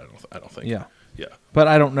years of that. I don't think. Yeah. But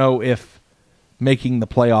I don't know if making the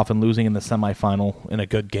playoff and losing in the semifinal in a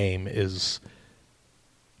good game is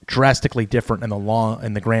drastically different in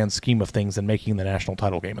the grand scheme of things than making the national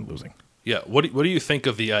title game and losing. Yeah. What do you think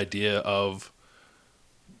of the idea of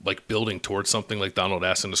like building towards something? Like Donald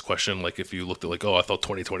asked in this question, like if you looked at like, oh, I thought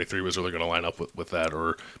 2023 was really going to line up with that,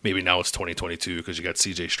 or maybe now it's 2022 because you got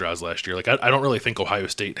C.J. Stroud last year. Like I don't really think Ohio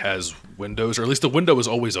State has windows, or at least the window is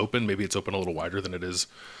always open. Maybe it's open a little wider than it is.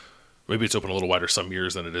 Maybe it's open a little wider some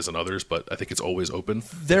years than it is in others, but I think it's always open.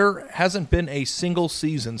 There hasn't been a single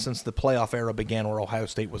season since the playoff era began where Ohio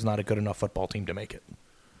State was not a good enough football team to make it.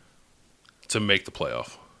 To make the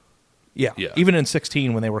playoff. Yeah. Even in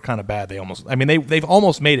 16 when they were kind of bad, they've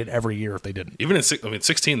almost made it every year if they didn't. Even in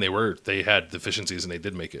 16 they had deficiencies and they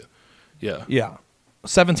did make it. Yeah. Yeah.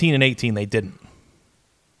 17 and 18 they didn't.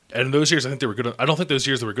 And in those years I think they were good. I don't think those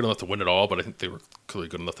years they were good enough to win it all, but I think they were clearly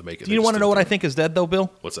good enough to make it. Do you want to know what I think is dead though,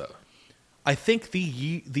 Bill? What's that? I think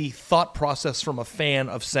the thought process from a fan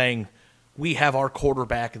of saying we have our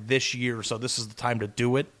quarterback this year, so this is the time to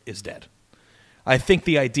do it, is dead. I think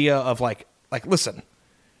the idea of listen,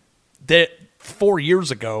 that 4 years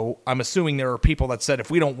ago, I'm assuming there are people that said if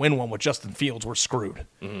we don't win one with Justin Fields, we're screwed.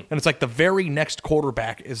 And it's like the very next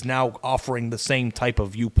quarterback is now offering the same type of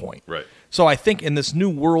viewpoint. Right. So I think in this new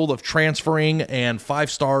world of transferring and 5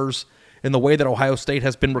 stars, in the way that Ohio State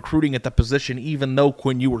has been recruiting at the position, even though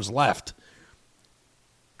Quinn Ewers left,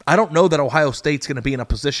 I don't know that Ohio State's going to be in a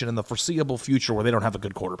position in the foreseeable future where they don't have a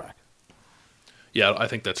good quarterback. Yeah, I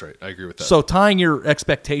think that's right. I agree with that. So tying your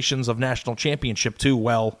expectations of national championship to,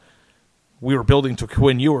 well, we were building to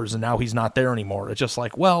Quinn Ewers and now he's not there anymore. It's just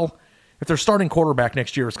like, well, if their starting quarterback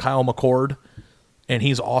next year is Kyle McCord and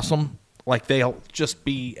he's awesome, like they'll just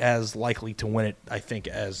be as likely to win it, I think,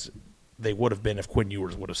 as they would have been if Quinn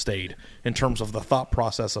Ewers would have stayed in terms of the thought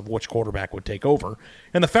process of which quarterback would take over.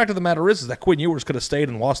 And the fact of the matter is that Quinn Ewers could have stayed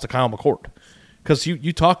and lost to Kyle McCord. Because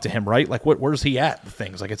you talk to him, right? Like, where's he at with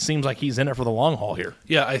things? Like, it seems like he's in it for the long haul here.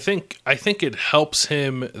 Yeah, I think it helps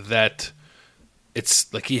him that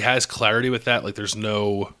it's like he has clarity with that. Like, there's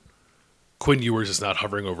no Quinn Ewers is not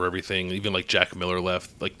hovering over everything. Even like Jack Miller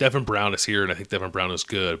left. Like Devin Brown is here, and I think Devin Brown is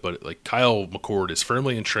good. But like Kyle McCord is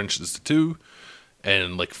firmly entrenched as the 2,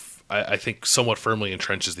 and like I think somewhat firmly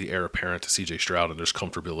entrenches the heir apparent to C.J. Stroud, and there's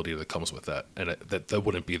comfortability that comes with that, and that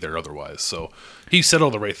wouldn't be there otherwise. So he said all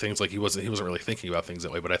the right things. Like he wasn't really thinking about things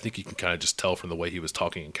that way, but I think you can kind of just tell from the way he was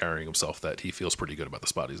talking and carrying himself that he feels pretty good about the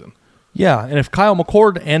spot he's in. Yeah, and if Kyle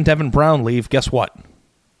McCord and Devin Brown leave, guess what?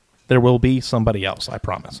 There will be somebody else, I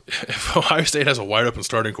promise. If Ohio State has a wide open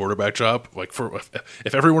starting quarterback job, like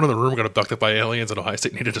if everyone in the room got abducted by aliens and Ohio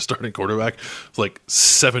State needed a starting quarterback, like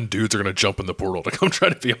 7 dudes are going to jump in the portal to come try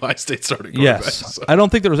to be Ohio State starting quarterback. Yes, So. I don't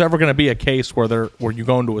think there's ever going to be a case where you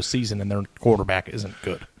go into a season and their quarterback isn't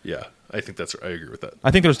good. Yeah, I think I agree with that.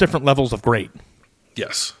 I think there's different levels of great.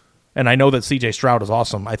 Yes. And I know that C.J. Stroud is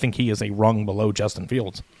awesome. I think he is a rung below Justin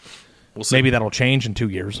Fields. We'll see. Maybe that'll change in 2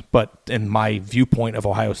 years, but in my viewpoint of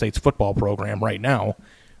Ohio State's football program right now,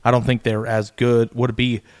 I don't think they're as good. Would it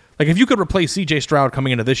be like if you could replace C.J. Stroud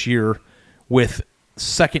coming into this year with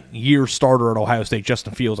second-year starter at Ohio State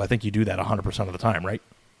Justin Fields? I think you do that 100% of the time, right?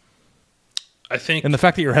 I think, and the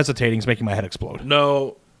fact that you're hesitating is making my head explode.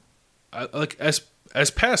 No, like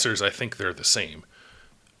as passers, I think they're the same,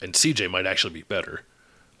 and C.J. might actually be better.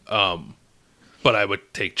 But I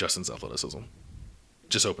would take Justin's athleticism.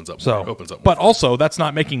 Just opens up more. But also, that's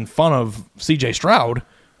not making fun of C.J. Stroud.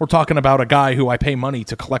 We're talking about a guy who I pay money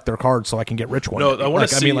to collect their cards so I can get rich one. No, I want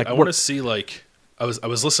to see. I want to see like I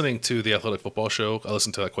was listening to the Athletic Football Show. I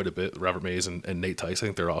listened to that quite a bit. Robert Mays and Nate Tice. I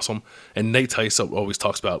think they're awesome. And Nate Tice always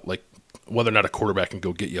talks about like whether or not a quarterback can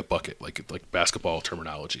go get you a bucket, like basketball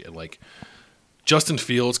terminology, and like Justin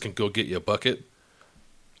Fields can go get you a bucket.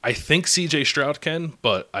 I think C.J. Stroud can,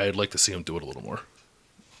 but I'd like to see him do it a little more.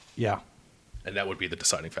 Yeah. And that would be the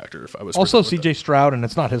deciding factor if I was also C.J. Stroud, and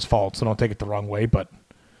it's not his fault, so don't take it the wrong way. But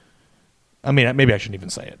I mean, maybe I shouldn't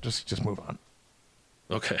even say it. Just move on.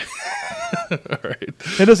 Okay. All right.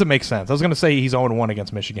 It doesn't make sense. I was going to say he's 0-1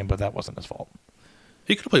 against Michigan, but that wasn't his fault.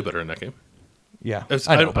 He could have played better in that game. Yeah,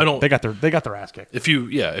 I don't. They got their ass kicked. If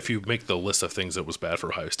you make the list of things that was bad for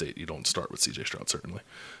Ohio State, you don't start with C.J. Stroud certainly.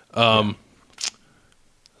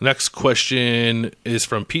 Next question is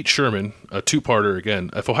from Pete Sherman, a 2-parter again.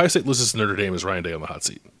 If Ohio State loses to Notre Dame, is Ryan Day on the hot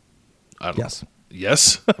seat? Yes.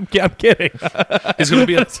 Yes? I'm kidding. He's going to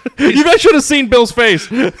be. You guys should have seen Bill's face.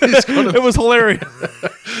 It was hilarious.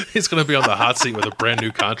 He's going to be on the hot seat with a brand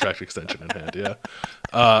new contract extension in hand.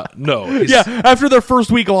 Yeah. No. After their first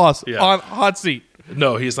week loss on hot seat.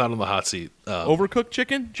 No, he's not on the hot seat. Overcooked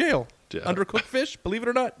chicken, jail. Yeah. Undercooked fish, believe it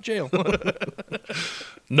or not, jail.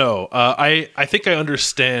 No, I think I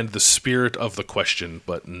understand the spirit of the question,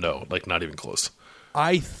 but no, like not even close.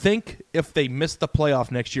 I think if they miss the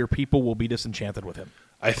playoff next year, people will be disenchanted with him.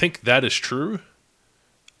 I think that is true.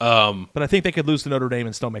 But I think they could lose to Notre Dame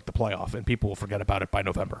and still make the playoff, and people will forget about it by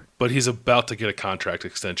November. But he's about to get a contract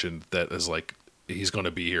extension that is like he's going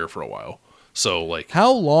to be here for a while. So, like,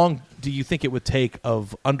 how long do you think it would take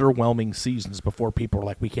of underwhelming seasons before people are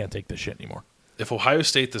like, we can't take this shit anymore? If Ohio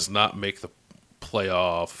State does not make the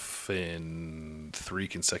playoff in 3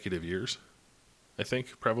 consecutive years, I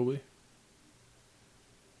think probably.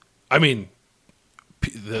 I mean,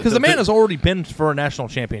 because the man has already been for a national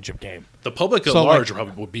championship game. The public at large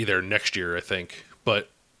probably will be there next year, I think. But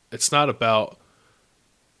it's not about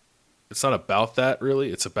that really.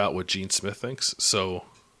 It's about what Gene Smith thinks. So.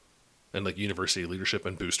 And like university leadership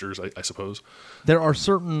and boosters, I suppose.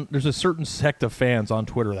 There's a certain sect of fans on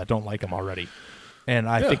Twitter that don't like him already, and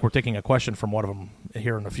I think we're taking a question from one of them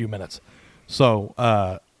here in a few minutes. So,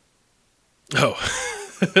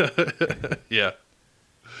 Yeah.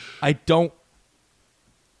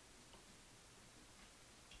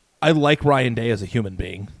 I like Ryan Day as a human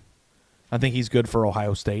being. I think he's good for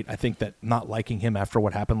Ohio State. I think that not liking him after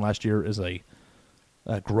what happened last year is a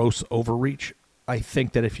gross overreach. I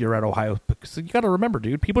think that if you're at Ohio, because you got to remember,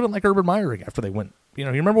 dude, people didn't like Urban Meyer after they went. You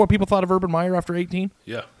remember what people thought of Urban Meyer after 18?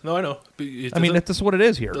 Yeah. No, I know. I mean, that's what it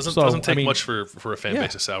is here. Doesn't take much for a fan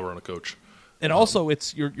base to sour on a coach. And also,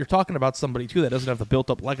 it's you're talking about somebody too that doesn't have the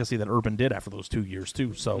built-up legacy that Urban did after those 2 years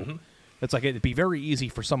too. So it's like it'd be very easy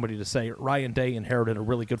for somebody to say Ryan Day inherited a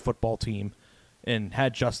really good football team and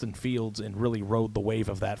had Justin Fields and really rode the wave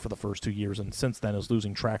of that for the first 2 years, and since then is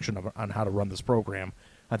losing traction on how to run this program.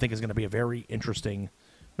 I think is going to be a very interesting.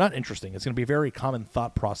 Not interesting. It's going to be a very common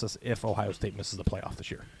thought process if Ohio State misses the playoff this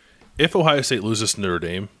year. If Ohio State loses to Notre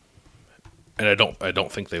Dame, and I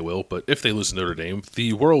don't think they will, but if they lose to Notre Dame,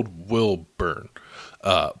 the world will burn.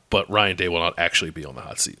 But Ryan Day will not actually be on the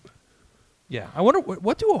hot seat. Yeah, I wonder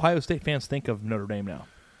what do Ohio State fans think of Notre Dame now?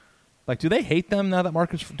 Like, do they hate them now that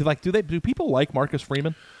Marcus? Do people like Marcus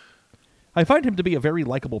Freeman? I find him to be a very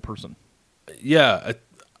likable person. Yeah,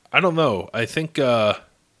 I don't know. I think.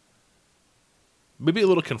 Maybe a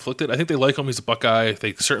little conflicted. I think they like him. He's a Buckeye.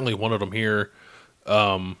 They certainly wanted him here.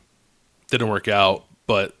 Didn't work out.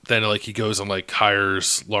 But then, he goes and,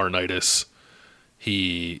 hires Laurinaitis.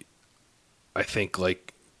 He, I think,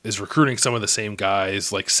 is recruiting some of the same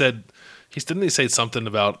guys. Didn't he say something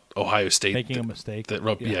about Ohio State making a mistake? Making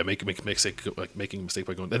a mistake, making a mistake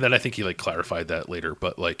by going. And then I think he clarified that later.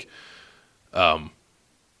 But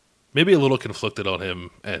maybe a little conflicted on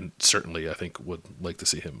him, and certainly I think would like to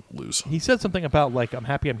see him lose. He said something about I'm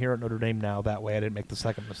happy I'm here at Notre Dame now. That way I didn't make the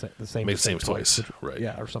same mistake twice. Right?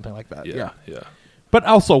 Yeah, or something like that. Yeah. But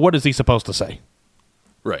also, what is he supposed to say?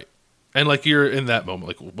 Right, and you're in that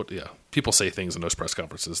moment, what? Yeah, people say things in those press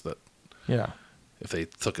conferences that. Yeah. If they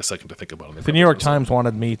took a second to think about it, if the New York Times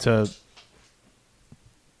wanted me to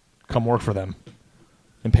come work for them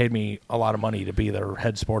and paid me a lot of money to be their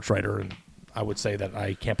head sports writer, and I would say that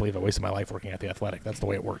I can't believe I wasted my life working at The Athletic. That's the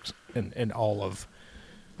way it works in all of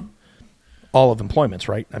employments,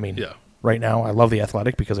 right? I mean, right now I love The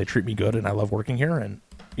Athletic because they treat me good and I love working here, and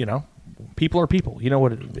people are people. You know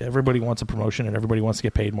what? Everybody wants a promotion and everybody wants to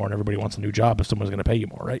get paid more and everybody wants a new job if someone's going to pay you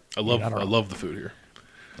more, right? I love the food here.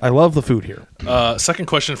 I love the food here. Second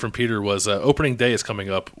question from Peter was, opening day is coming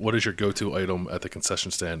up. What is your go-to item at the concession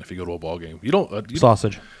stand if you go to a ball game?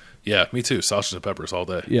 Sausage. Yeah, me too. Sausage and peppers all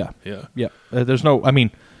day. Yeah. There's no,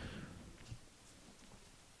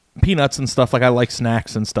 peanuts and stuff. I like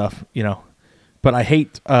snacks and stuff, but I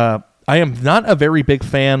hate, I am not a very big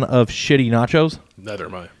fan of shitty nachos. Neither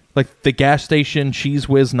am I. The gas station Cheese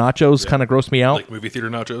Whiz nachos kind of gross me out. Movie theater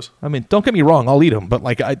nachos? Don't get me wrong. I'll eat them, but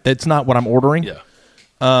that's not what I'm ordering. Yeah.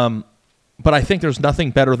 But I think there's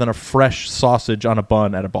nothing better than a fresh sausage on a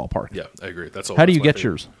bun at a ballpark. Yeah, I agree. How do you get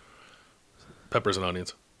yours? Peppers and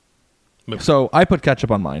onions. So I put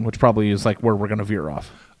ketchup on mine, which probably is where we're going to veer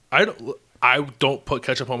off. I don't put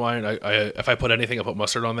ketchup on mine. If I put anything, I put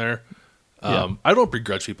mustard on there. I don't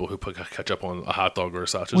begrudge people who put ketchup on a hot dog or a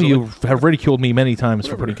sausage. Well, you have ridiculed me many times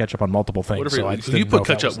for putting ketchup on multiple things. So you put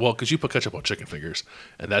ketchup, because you put ketchup on chicken fingers,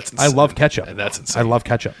 and that's insane. I love ketchup, and that's insane. I love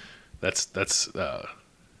ketchup. That's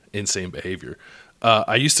insane behavior.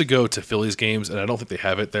 I used to go to Phillies games, and I don't think they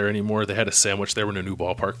have it there anymore. They had a sandwich there when a new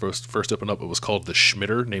ballpark first opened up. It was called the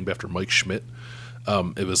Schmitter, named after Mike Schmidt.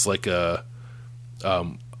 It was I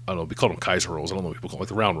don't know, we called them Kaiser rolls. I don't know what people call them,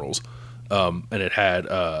 the round rolls. And it had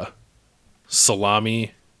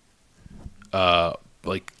salami,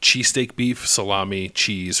 cheesesteak beef, salami,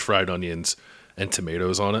 cheese, fried onions, and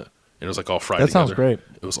tomatoes on it. And it was all fried together. That sounds great.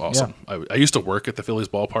 It was awesome. Yeah. I used to work at the Phillies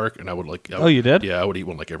ballpark, and I would Oh, you did? Yeah, I would eat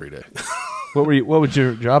one every day. What was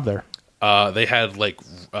your job there? They had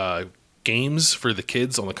games for the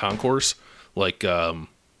kids on the concourse, like a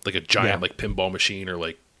giant pinball machine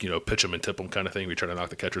or pitch them and tip them kind of thing. We try to knock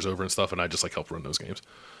the catchers over and stuff, and I just helped run those games.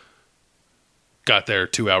 Got there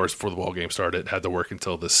 2 hours before the ball game started. Had to work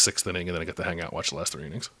until the 6th inning, and then I got to hang out and watch the last 3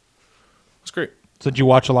 innings. It was great. So did you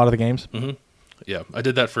watch a lot of the games? Mm-hmm. Yeah, I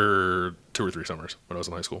did that for 2 or 3 summers when I was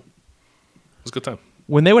in high school. It was a good time.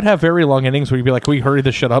 When they would have very long innings, would you be like, "Can we hurry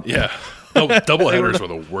this shit up?" Yeah, double headers were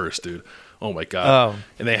the worst, dude. Oh my god!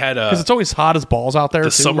 And they had because it's always hot as balls out there.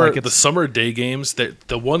 The summer day games. The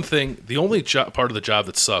only part of the job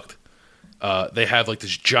that sucked. They have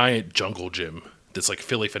this giant jungle gym that's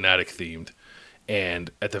Philly Fanatic themed, and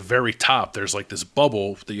at the very top there's this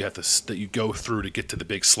bubble that you go through to get to the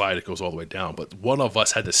big slide. It goes all the way down, but one of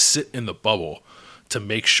us had to sit in the bubble to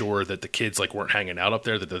make sure that the kids like weren't hanging out up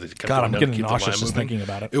there. That they kept God, I'm going down to getting keep the nauseous line just moving. thinking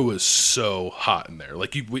about it. It was so hot in there.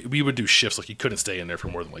 Like we would do shifts like you couldn't stay in there for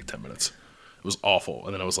more than like 10 minutes. It was awful.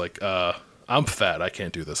 And then I was like, I'm fat. I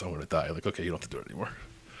can't do this. I'm going to die. Like, okay, you don't have to do it anymore.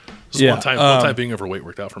 Just one time being overweight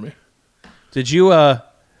worked out for me. Did you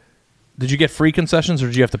get free concessions or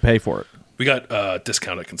did you have to pay for it? We got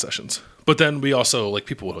discounted concessions, but then we also like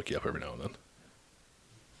people would hook you up every now and then.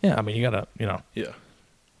 Yeah, I mean you gotta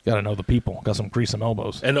know the people. Got some grease some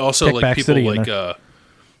elbows. And also Kickback like people City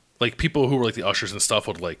like people who were like the ushers and stuff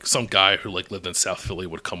would like some guy who like lived in South Philly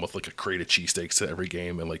would come with like a crate of cheesesteaks to every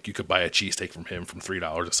game, and like you could buy a cheesesteak from him from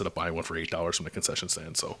 $3 instead of buying one for $8 from the concession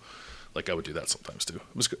stand. So like I would do that sometimes too.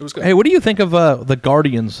 It was good. Hey, what do you think of the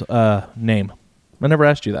Guardians name? I never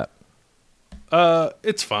asked you that.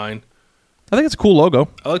 It's fine. I think it's a cool logo.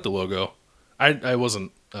 I like the logo. I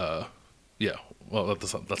wasn't. Yeah. Well,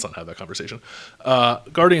 let's not have that conversation.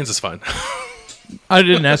 Guardians is fine. I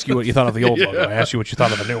didn't ask you what you thought of the old logo. I asked you what you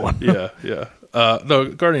thought of the new one. Yeah. No,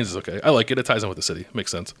 Guardians is okay. I like it. It ties in with the city.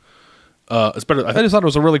 Makes sense. It's better. I just thought it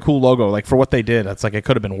was a really cool logo. Like for what they did, it's like it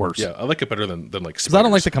could have been worse. Yeah, I like it better than like. Because I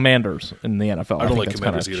don't like the Commanders in the NFL. I don't think like that's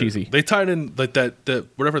Commanders kinda either. cheesy. They tied in like that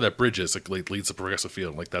whatever that bridge is, like leads to Progressive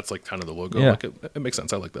Field. Like that's like kind of the logo. Yeah. Like it makes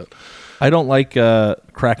sense. I like that. I don't like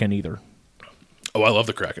Kraken either. Oh, I love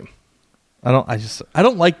the Kraken. I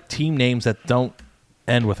don't like team names that don't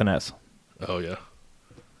end with an S. Oh yeah,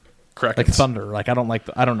 Kraken. Like Thunder. Like I don't like.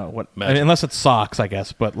 I don't know what. I Magic. mean, unless it's Sox, I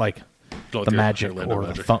guess. But like Don't the like Magic Orlando or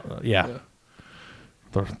Magic. the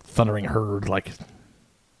the Thundering Herd, like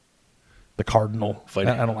the Cardinal.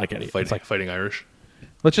 Fighting, I don't like any. It's like Fighting Irish.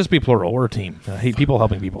 let's just be plural. We're a team. I hate people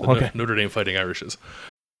helping people. Okay. Notre Dame Fighting Irishes.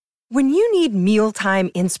 When you need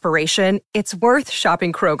mealtime inspiration, it's worth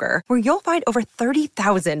shopping Kroger, where you'll find over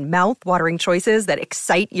 30,000 mouth-watering choices that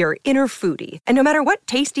excite your inner foodie. And no matter what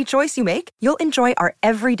tasty choice you make, you'll enjoy our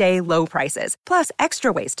everyday low prices, plus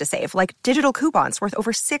extra ways to save, like digital coupons worth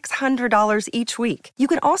over $600 each week. You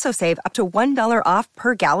can also save up to $1 off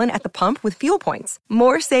per gallon at the pump with fuel points.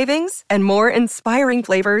 More savings and more inspiring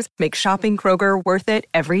flavors make shopping Kroger worth it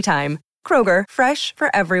every time. Kroger, fresh for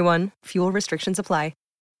everyone. Fuel restrictions apply.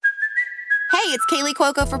 Hey, it's Kaylee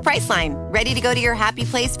Cuoco for Priceline. Ready to go to your happy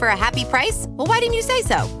place for a happy price? Well, why didn't you say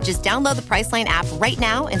so? Just download the Priceline app right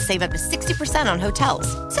now and save up to 60% on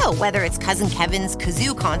hotels. So whether it's Cousin Kevin's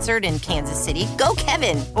Kazoo Concert in Kansas City, go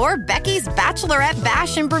Kevin, or Becky's Bachelorette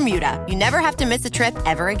Bash in Bermuda, you never have to miss a trip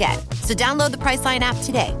ever again. So download the Priceline app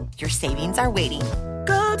today. Your savings are waiting.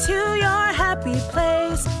 Go to your happy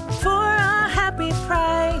place for a happy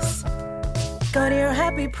price. Go to your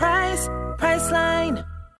happy price, Priceline.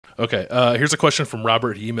 Okay, here's a question from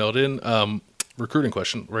Robert. He emailed in. Recruiting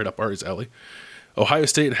question, right up Ari's alley. Ohio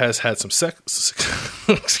State has had some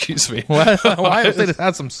excuse me. What? Ohio State has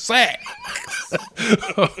had some sex.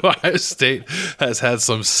 Ohio State has had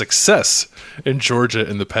some success in Georgia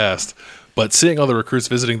in the past, but seeing all the recruits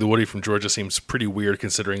visiting the Woody from Georgia seems pretty weird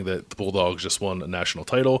considering that the Bulldogs just won a national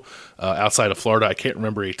title. Outside of Florida, I can't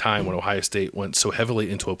remember a time when Ohio State went so heavily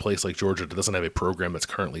into a place like Georgia that doesn't have a program that's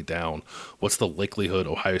currently down. What's the likelihood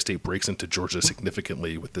Ohio State breaks into Georgia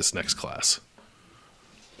significantly with this next class?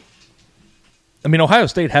 I mean, Ohio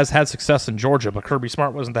State has had success in Georgia, but Kirby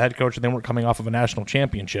Smart wasn't the head coach, and they weren't coming off of a national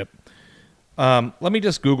championship. Let me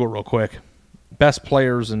just Google real quick. Best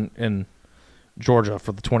players in Georgia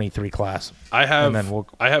for the 23 class. I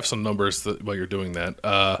have some numbers while you're doing that.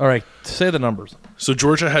 All right, say the numbers. So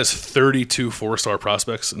Georgia has 32 four-star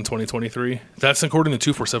prospects in 2023. That's according to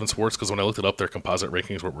 247 Sports, because when I looked it up, their composite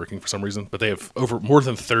rankings weren't working for some reason. But they have more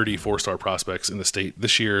than 30 four-star prospects in the state.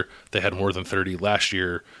 This year, they had more than 30. Last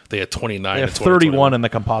year, they had 29. They have 31 in the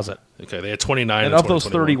composite. Okay, they had 29. And of those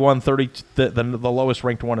 31, the lowest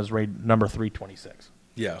ranked one is rated number 326.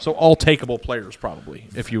 Yeah. So all takeable players probably.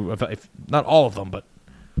 If not all of them, but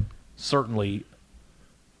certainly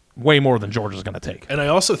way more than Georgia's going to take. And I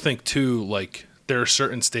also think too, like there are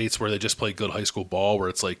certain states where they just play good high school ball, where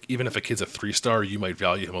it's like even if a kid's a 3-star, you might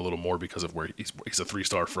value him a little more because of where he's a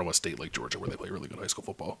 3-star from a state like Georgia, where they play really good high school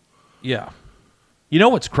football. Yeah. You know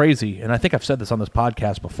what's crazy, and I think I've said this on this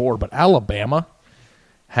podcast before, but Alabama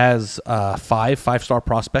has 5-star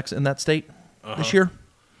prospects in that state this year.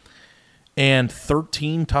 And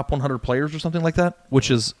 13 top 100 players or something like that, which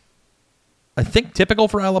is, I think, typical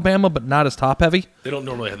for Alabama, but not as top-heavy. They don't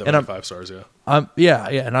normally have that many 5 stars, yeah. Yeah,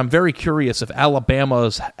 and I'm very curious if half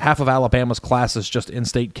of Alabama's class is just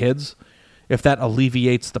in-state kids, if that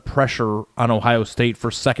alleviates the pressure on Ohio State for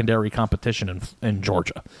secondary competition in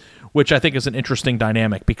Georgia, which I think is an interesting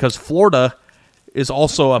dynamic because Florida is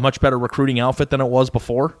also a much better recruiting outfit than it was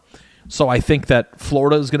before. So I think that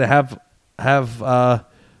Florida is going to have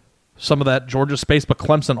some of that Georgia space, but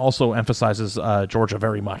Clemson also emphasizes Georgia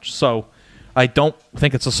very much. So I don't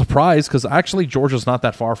think it's a surprise because actually Georgia's not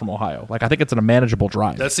that far from Ohio. Like I think it's a manageable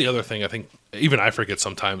drive. That's the other thing. I think even I forget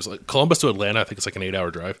sometimes. Like Columbus to Atlanta, I think it's like an 8-hour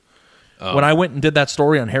drive. When I went and did that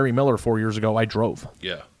story on Harry Miller 4 years ago, I drove.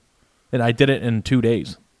 Yeah. And I did it in 2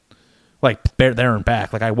 days. Like there and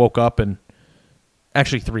back. Like I woke up and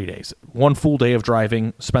actually 3 days. 1 full day of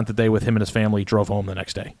driving, spent the day with him and his family, drove home the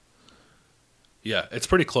next day. Yeah, it's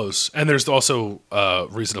pretty close. And there's also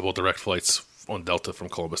reasonable direct flights on Delta from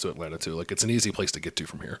Columbus to Atlanta, too. Like, it's an easy place to get to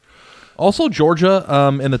from here. Also, Georgia,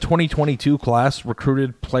 in the 2022 class,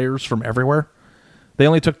 recruited players from everywhere. They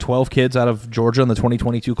only took 12 kids out of Georgia in the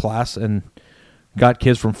 2022 class and got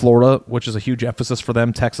kids from Florida, which is a huge emphasis for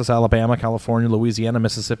them, Texas, Alabama, California, Louisiana,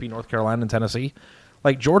 Mississippi, North Carolina, and Tennessee.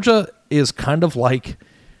 Like, Georgia is kind of like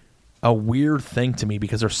a weird thing to me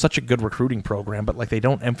because they're such a good recruiting program, but, like, they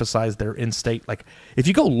don't emphasize their in-state. Like, if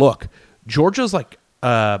you go look, Georgia's, like,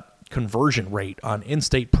 conversion rate on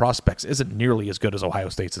in-state prospects isn't nearly as good as Ohio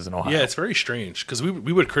State's is in Ohio. Yeah, it's very strange because we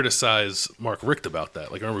would criticize Mark Richt about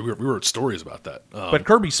that. Like, I remember we wrote stories about that. But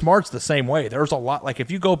Kirby Smart's the same way. There's a lot. Like, if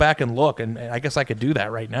you go back and look, and I guess I could do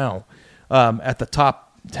that right now, at the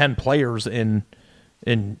top 10 players in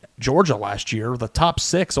Georgia last year, the top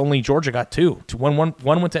 6, only Georgia got 2. One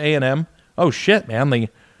went to A&M. Oh, shit, man. The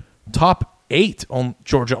top 8,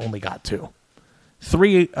 Georgia only got 2.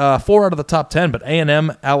 4 out of the top 10, but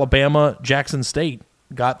A&M, Alabama, Jackson State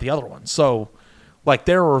got the other one. So, like,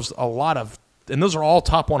 there was a lot of, and those are all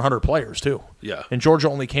top 100 players too. Yeah. And Georgia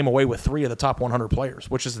only came away with 3 of the top 100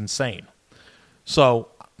 players, which is insane. So,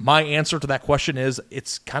 my answer to that question is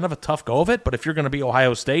it's kind of a tough go of it, but if you're going to be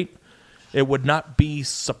Ohio State, it would not be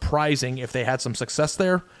surprising if they had some success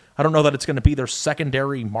there. I don't know that it's going to be their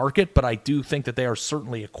secondary market, but I do think that they are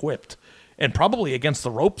certainly equipped. And probably against the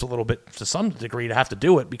ropes a little bit to some degree to have to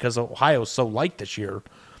do it because Ohio's so light this year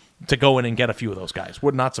to go in and get a few of those guys.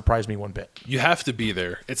 Would not surprise me one bit. You have to be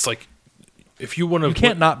there. It's like if you want to, you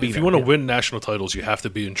can't not be. If you want to win national titles, you have to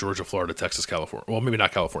be in Georgia, Florida, Texas, California. Well, maybe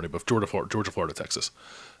not California, but Georgia, Florida, Texas.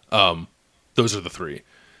 Those are the 3.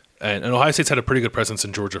 And Ohio State's had a pretty good presence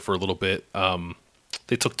in Georgia for a little bit.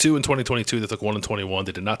 They took 2 in 2022. They took 1 in 21.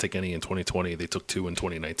 They did not take any in 2020. They took 2 in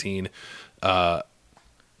 2019.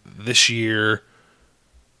 This year,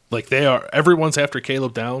 like everyone's after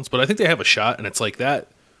Caleb Downs, but I think they have a shot, and it's like that.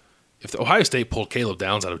 If Ohio State pulled Caleb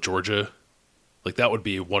Downs out of Georgia, like that would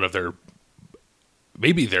be one of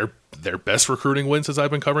maybe their best recruiting wins since I've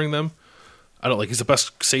been covering them. He's the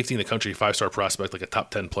best safety in the country, 5-star prospect, like a top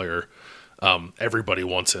 10 player. Everybody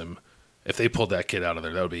wants him. If they pulled that kid out of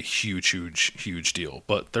there, that would be a huge, huge, huge deal.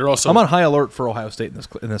 But they're also... I'm on high alert for Ohio State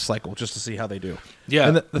in this cycle just to see how they do. Yeah.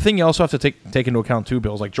 And the thing you also have to take into account, too,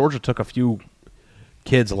 Bill, is like Georgia took a few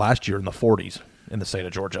kids last year in the 40s in the state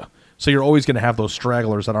of Georgia. So you're always going to have those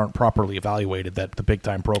stragglers that aren't properly evaluated that the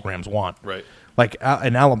big-time programs want. Right. Like,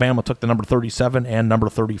 in Alabama took the number 37 and number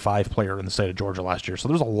 35 player in the state of Georgia last year. So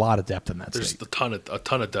there's a lot of depth in that state. There's a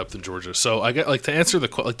ton of depth in Georgia. So I get, like, to answer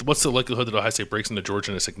what's the likelihood that Ohio State breaks into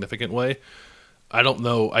Georgia in a significant way? I don't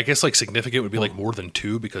know. I guess like significant would be like more than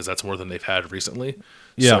 2 because that's more than they've had recently.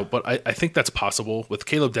 Yeah. So, but I think that's possible with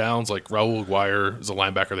Caleb Downs. Like Raul Aguirre is a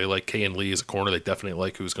linebacker they like. Kayan Lee is a corner they definitely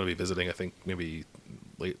like, who's going to be visiting. I think maybe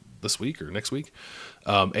late this week or next week.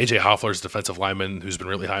 AJ Hoffler is a defensive lineman who's been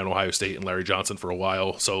really high on Ohio State and Larry Johnson for a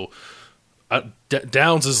while. So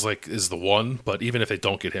Downs is the one. But even if they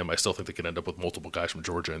don't get him, I still think they could end up with multiple guys from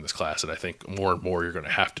Georgia in this class. And I think more and more you're going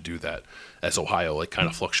to have to do that as Ohio like kind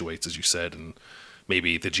of fluctuates, as you said, and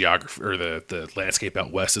maybe the geography or the landscape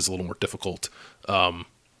out west is a little more difficult.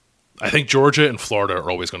 I think Georgia and Florida are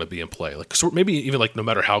always going to be in play. Like so maybe even like no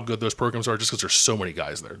matter how good those programs are, just because there's so many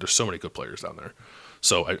guys there. There's so many good players down there.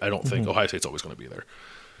 So I don't think Ohio State's always going to be there.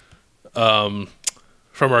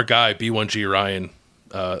 From our guy, B1G Ryan,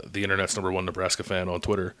 the internet's #1 Nebraska fan on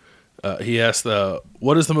Twitter, he asked,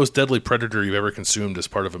 what is the most deadly predator you've ever consumed as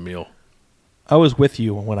part of a meal? I was with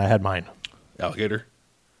you when I had mine. Alligator?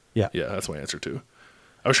 Yeah. Yeah, that's my answer too.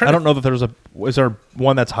 I don't know that is there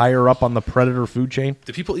one that's higher up on the predator food chain?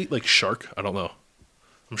 Do people eat like shark? I don't know.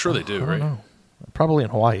 I'm sure they do, right? Know. Probably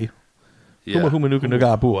in Hawaii. Yeah. Huma huma nuka nuka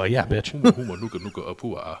apua. Yeah, bitch. Huma huma nuka nuka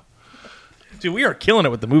apua. Dude, we are killing it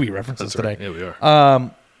with the movie references today. Yeah, we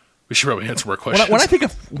are. We should probably answer more questions. When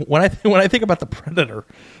I think about the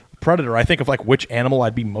predator, I think of like which animal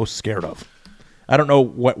I'd be most scared of. I don't know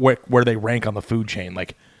where they rank on the food chain,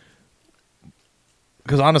 like.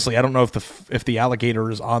 Because honestly, I don't know if the alligator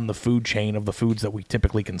is on the food chain of the foods that we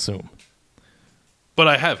typically consume. But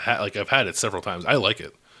I have I've had it several times. I like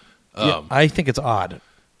it. I think it's odd.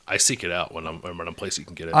 I seek it out when I'm in a place you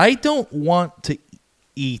can get it. I don't want to.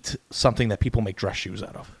 eat something that people make dress shoes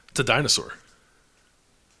out of. It's a dinosaur.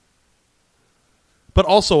 But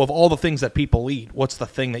also, of all the things that people eat, what's the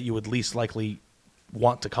thing that you would least likely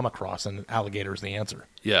want to come across? And alligator is the answer.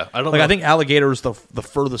 Yeah, I don't like. know. I think alligator is the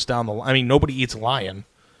furthest down the line. I mean, nobody eats lion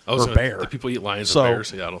or bear. Do people eat lions So- or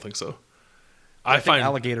bears? Yeah, I don't think so. I think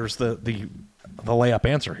alligator's the layup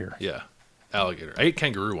answer here. Yeah, alligator. I ate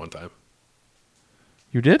kangaroo one time.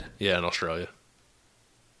 You did? Yeah, in Australia.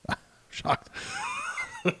 Shocked.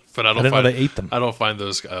 But I didn't know they ate them. I don't find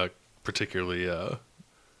those particularly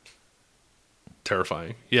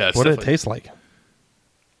terrifying. Yeah, it's What did it definitely- taste like?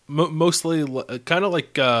 Mostly kind of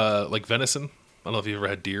like venison. I don't know if you ever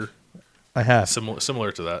had deer. I have.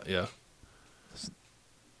 Similar to that, yeah.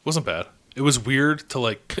 Wasn't bad. It was weird to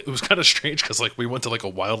it was kind of strange because we went to a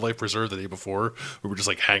wildlife preserve the day before. We were just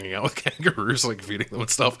hanging out with kangaroos, feeding them and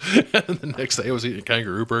stuff. And then the next day I was eating a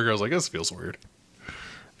kangaroo burger. I was like, this feels weird.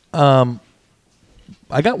 I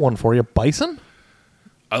got one for you. Bison?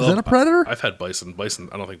 Is that a predator? I've had bison. Bison.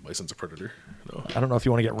 I don't think bison's a predator. No. I don't know if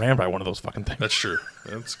you want to get rammed by one of those fucking things. That's true.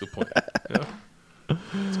 Yeah, that's a good point. Yeah.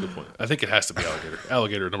 That's a good point. I think it has to be alligator.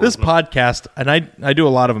 Alligator number This one. podcast, and I do a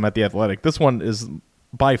lot of them at The Athletic. This one is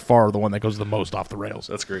by far the one that goes the most off the rails.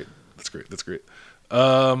 That's great. That's great. That's great.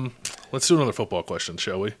 Let's do another football question,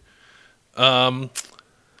 shall we?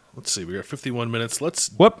 Let's see. We got 51 minutes.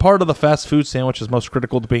 What part of the fast food sandwich is most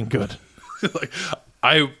critical to being good?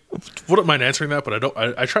 I wouldn't mind answering that, but I don't.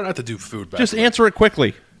 I try not to do food. Just answer it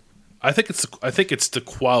quickly. I think it's the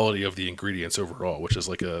quality of the ingredients overall, which is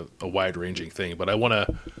a wide ranging thing. But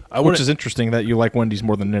which is interesting that you like Wendy's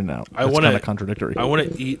more than In-N-Out. It's kind of contradictory. I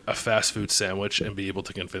want to eat a fast food sandwich and be able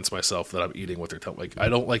to convince myself that I'm eating what they're telling. I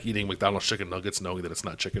don't like eating McDonald's chicken nuggets knowing that it's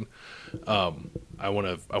not chicken. I want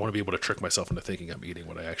to be able to trick myself into thinking I'm eating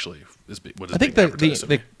what I actually is. What is I think being advertised to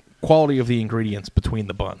me. the quality of the ingredients between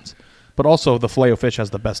the buns. But also, the Filet-O-Fish has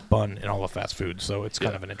the best bun in all of fast food, so it's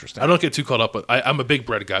kind of an interesting. I don't get too caught up. I'm a big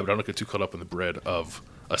bread guy, but I don't get too caught up in the bread of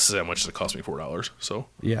a sandwich that cost me $4. So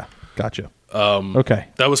yeah, gotcha. Okay,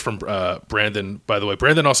 that was from Brandon. By the way,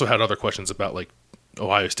 Brandon also had other questions about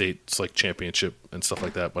Ohio State's championship and stuff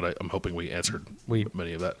like that. But I'm hoping we answered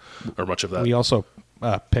many of that or much of that. We also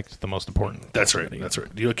picked the most important. That's right. That's right.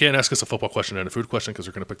 You can't ask us a football question and a food question because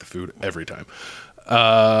we're going to pick the food every time.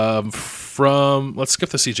 Let's skip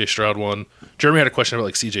the CJ Stroud one. Jeremy had a question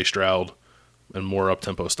about CJ Stroud and more up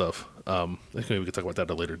tempo stuff. I think maybe we could talk about that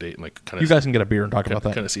at a later date and kind of. You guys can get a beer and talk about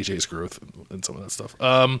that. Kind of CJ's growth and some of that stuff.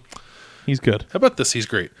 He's good. How about this? He's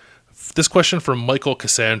great. This question from Michael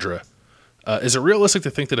Cassandra. Is it realistic to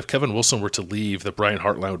think that if Kevin Wilson were to leave, that Brian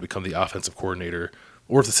Hartline would become the offensive coordinator?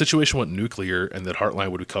 Or if the situation went nuclear and that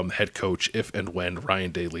Hartline would become the head coach if and when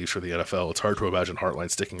Ryan Day leaves for the NFL, it's hard to imagine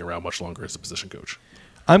Hartline sticking around much longer as a position coach.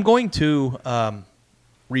 I'm going to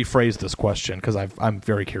rephrase this question because I'm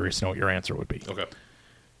very curious to know what your answer would be. Okay.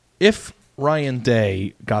 If Ryan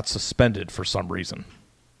Day got suspended for some reason,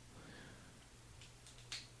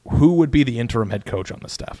 who would be the interim head coach on the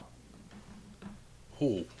staff?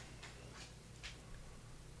 Who?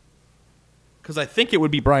 Because I think it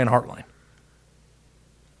would be Brian Hartline.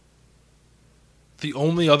 The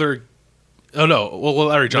only other... Oh, no. Well,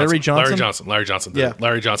 Larry Johnson. Larry Johnson did Yeah. it.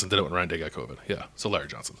 Larry Johnson did it when Ryan Day got COVID. Yeah, so Larry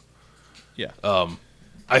Johnson. Yeah.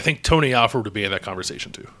 I think Tony Alford would be in that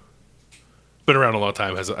conversation, too. Been around a long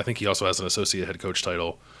time. I think he also has an associate head coach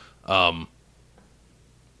title. Doesn't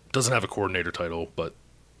have a coordinator title, but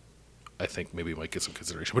I think maybe he might get some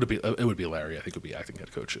consideration. It would be Larry. I think would be acting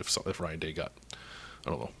head coach if Ryan Day got,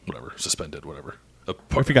 I don't know, whatever, suspended, whatever.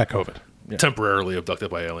 Or if he got COVID. Yeah. Temporarily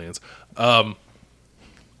abducted by aliens.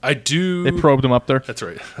 I do. They probed him up there. That's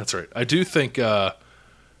right. That's right. I do think Hartline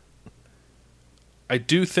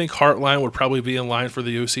would probably be in line for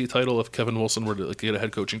the OC title if Kevin Wilson were to get a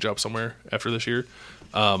head coaching job somewhere after this year.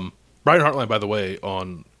 Brian Hartline, by the way,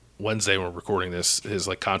 on Wednesday when we're recording this, his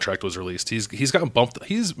contract was released. He's gotten bumped.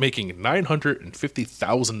 He's making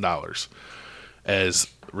 $950,000 as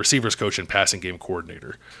receivers coach and passing game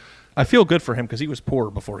coordinator. I feel good for him because he was poor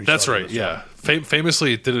before he That's started right, this yeah.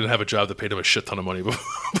 Famously didn't have a job that paid him a shit ton of money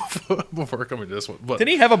before coming to this one. But did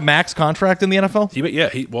he have a max contract in the NFL? He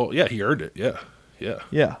earned it. Yeah.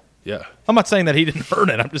 I'm not saying that he didn't earn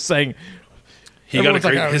it. I'm just saying he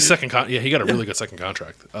got his second. He got a really good second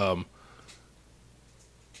contract. And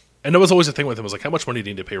that was always the thing with him was how much money do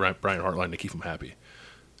you need to pay Brian Hartline to keep him happy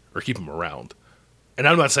or keep him around? And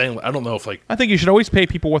I'm not saying I don't know if I think you should always pay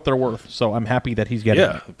people what they're worth. So I'm happy that he's getting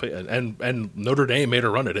it. And Notre Dame made a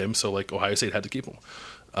run at him, so Ohio State had to keep him.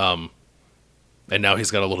 And now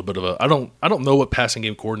he's got a little bit of a I don't know what passing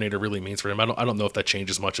game coordinator really means for him. I don't know if that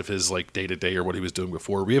changes much of his like day to day or what he was doing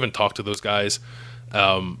before. We haven't talked to those guys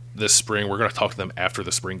this spring. We're going to talk to them after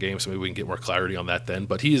the spring game, so maybe we can get more clarity on that then.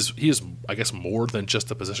 But he is I guess more than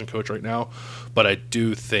just a position coach right now. But I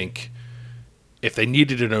do think if they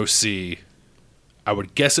needed an OC, I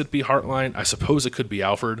would guess it'd be Hartline. I suppose it could be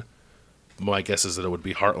Alford. My guess is that it would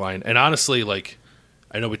be Hartline. And honestly, like,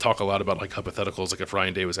 I know we talk a lot about like hypotheticals, like if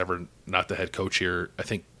Ryan Day was ever not the head coach here, I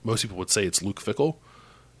think most people would say it's Luke Fickell.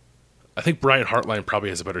 I think Brian Hartline probably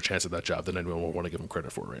has a better chance at that job than anyone would want to give him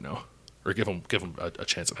credit for right now, or give him a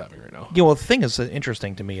chance of having right now. Yeah, well, the thing is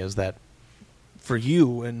interesting to me is that for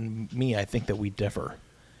you and me, I think that we differ,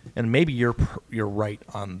 and maybe you're right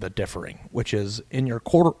on the differing, which is in your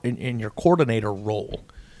coordinator role.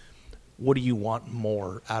 What do you want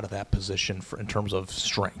more out of that position in terms of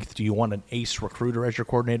strength? Do you want an ace recruiter as your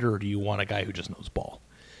coordinator, or do you want a guy who just knows ball?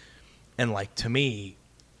 And like to me,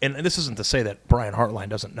 and this isn't to say that Brian Hartline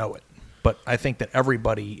doesn't know it, but I think that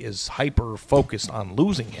everybody is hyper focused on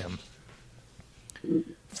losing him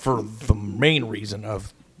for the main reason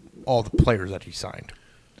of all the players that he signed.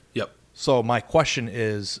 Yep. So my question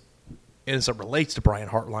is, as it relates to Brian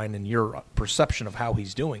Hartline and your perception of how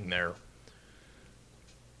he's doing there,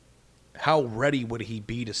 how ready would he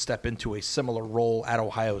be to step into a similar role at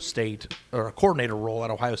Ohio State, or a coordinator role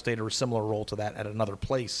at Ohio State, or a similar role to that at another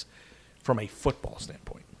place from a football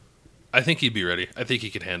standpoint? I think he'd be ready. I think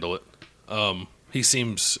he could handle it. He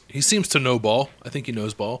seems to know ball. I think he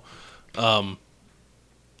knows ball.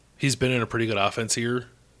 He's been in a pretty good offense here.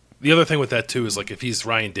 The other thing with that too is like if he's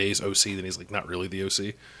Ryan Day's OC, then he's like not really the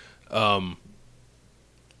OC,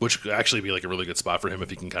 which could actually be like a really good spot for him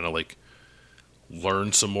if he can kind of like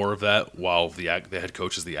learn some more of that while the head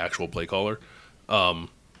coach is the actual play caller. But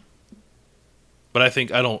I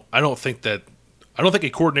don't think a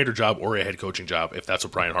coordinator job or a head coaching job, if that's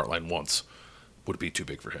what Brian Hartline wants, would be too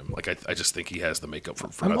big for him. Like I just think he has the makeup for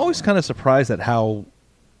I'm always kind of surprised at how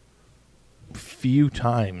few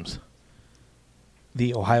times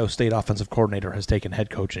the Ohio State offensive coordinator has taken head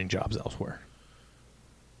coaching jobs elsewhere.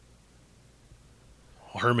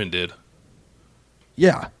 Herman did.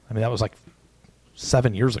 Yeah. I mean, that was like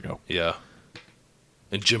 7 years ago. Yeah.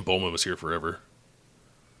 And Jim Bowman was here forever.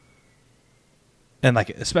 And like,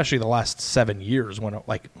 especially the last 7 years when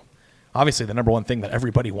like, obviously the number one thing that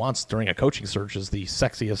everybody wants during a coaching search is the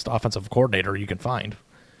sexiest offensive coordinator you can find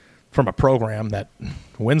from a program that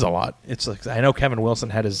wins a lot. It's like, I know Kevin Wilson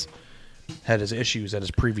had his issues at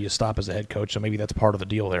his previous stop as a head coach, so maybe that's part of the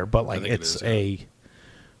deal there. But like,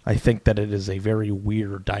 I think that it is a very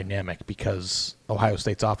weird dynamic because Ohio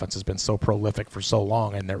State's offense has been so prolific for so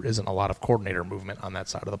long, and there isn't a lot of coordinator movement on that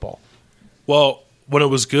side of the ball. Well, when it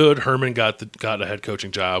was good, Herman got a head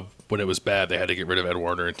coaching job. When it was bad, they had to get rid of Ed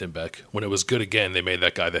Warner and Tim Beck. When it was good again, they made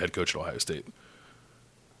that guy the head coach at Ohio State.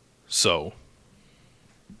 So,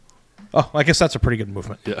 I guess that's a pretty good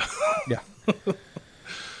movement. Yeah. Yeah.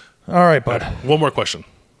 All right, bud. One more question.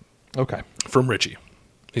 Okay. From Richie.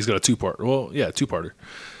 He's got a two-parter.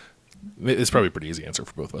 It's probably a pretty easy answer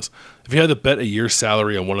for both of us. If you had to bet a year's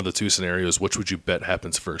salary on one of the two scenarios, which would you bet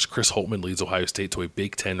happens first? Chris Holtmann leads Ohio State to a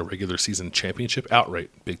Big Ten regular season championship, outright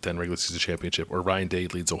Big Ten regular season championship, or Ryan Day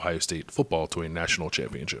leads Ohio State football to a national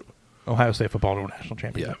championship? Ohio State football to a national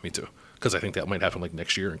championship. Yeah, me too. Because I think that might happen like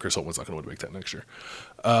next year, and Chris Holtmann's not going to win Big Ten next year.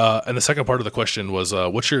 And the second part of the question was,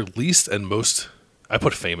 what's your least and most, I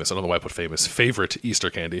put famous, I don't know why I put famous, favorite Easter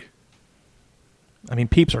candy? I mean,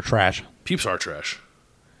 Peeps are trash. Peeps are trash.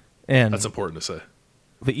 And that's important to say.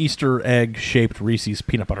 The Easter egg-shaped Reese's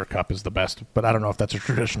peanut butter cup is the best, but I don't know if that's a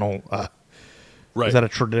traditional. Right? Is that a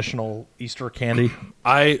traditional Easter candy?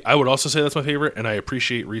 I would also say that's my favorite, and I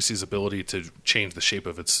appreciate Reese's ability to change the shape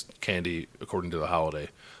of its candy according to the holiday.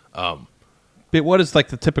 But what is like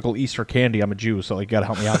the typical Easter candy? I'm a Jew, so you got to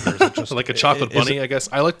help me out here. Is it just like a chocolate bunny? I guess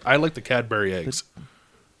I like the Cadbury eggs.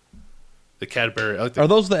 The Cadbury. Are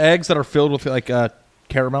those the eggs that are filled with like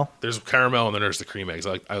caramel? There's caramel, and then there's the cream eggs.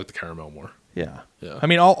 I like the caramel more. Yeah. I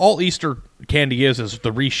mean, all Easter candy is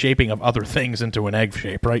the reshaping of other things into an egg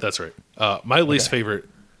shape, right? That's right. My least favorite,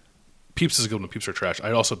 Peeps is a good one. Peeps are trash.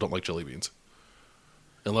 I also don't like jelly beans,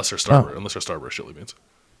 unless they're Starburst jelly beans.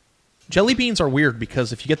 Jelly beans are weird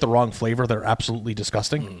because if you get the wrong flavor, they're absolutely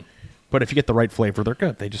disgusting. Mm. But if you get the right flavor, they're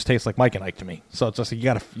good. They just taste like Mike and Ike to me. So it's just you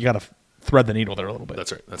gotta thread the needle there a little bit.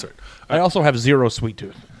 That's right. I also have zero sweet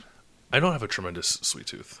tooth. I don't have a tremendous sweet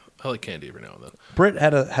tooth. I like candy every now and then. Britt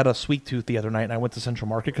had a sweet tooth the other night, and I went to Central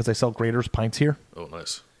Market because they sell Grater's pints here. Oh,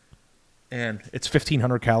 nice. And it's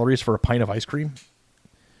 1,500 calories for a pint of ice cream.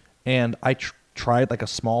 And tried like a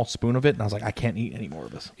small spoon of it, and I was like, I can't eat any more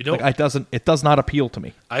of this. You know, like, it does not appeal to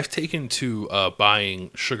me. I've taken to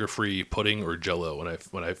buying sugar-free pudding or Jell-O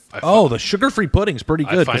when I the sugar-free pudding's pretty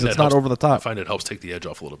good because it's not over the top. I find it helps take the edge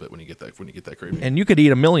off a little bit when you get that craving. And you could eat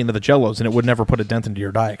 1 million of the Jell-Os, and it would never put a dent into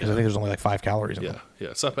your diet because I think there's only like 5 calories in them. Yeah,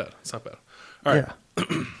 it's not bad. All right,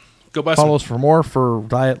 go buy Follow us for more for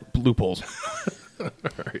diet loopholes. All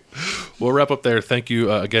right. We'll wrap up there. Thank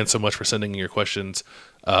you again so much for sending in your questions.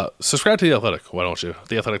 Subscribe to The Athletic. Why don't you?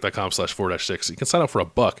 theathletic.com/4-6. You can sign up for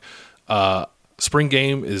 $1. Spring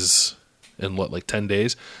game is in 10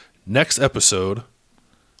 days. Next episode,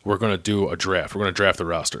 we're going to do a draft. We're going to draft the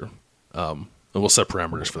roster. And we'll set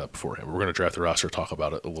parameters for that beforehand. We're going to draft the roster, talk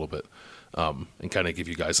about it a little bit, and kind of give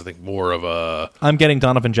you guys, I think, more of a... I'm getting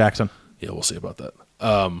Donovan Jackson. Yeah, we'll see about that.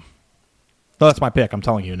 No, that's my pick, I'm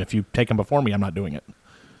telling you. And if you take him before me, I'm not doing it.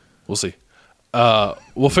 We'll see.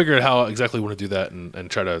 We'll figure out how exactly we want to do that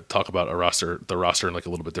and try to talk about the roster in a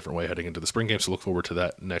little bit different way heading into the spring game. So look forward to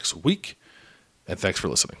that next week. And thanks for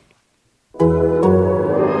listening.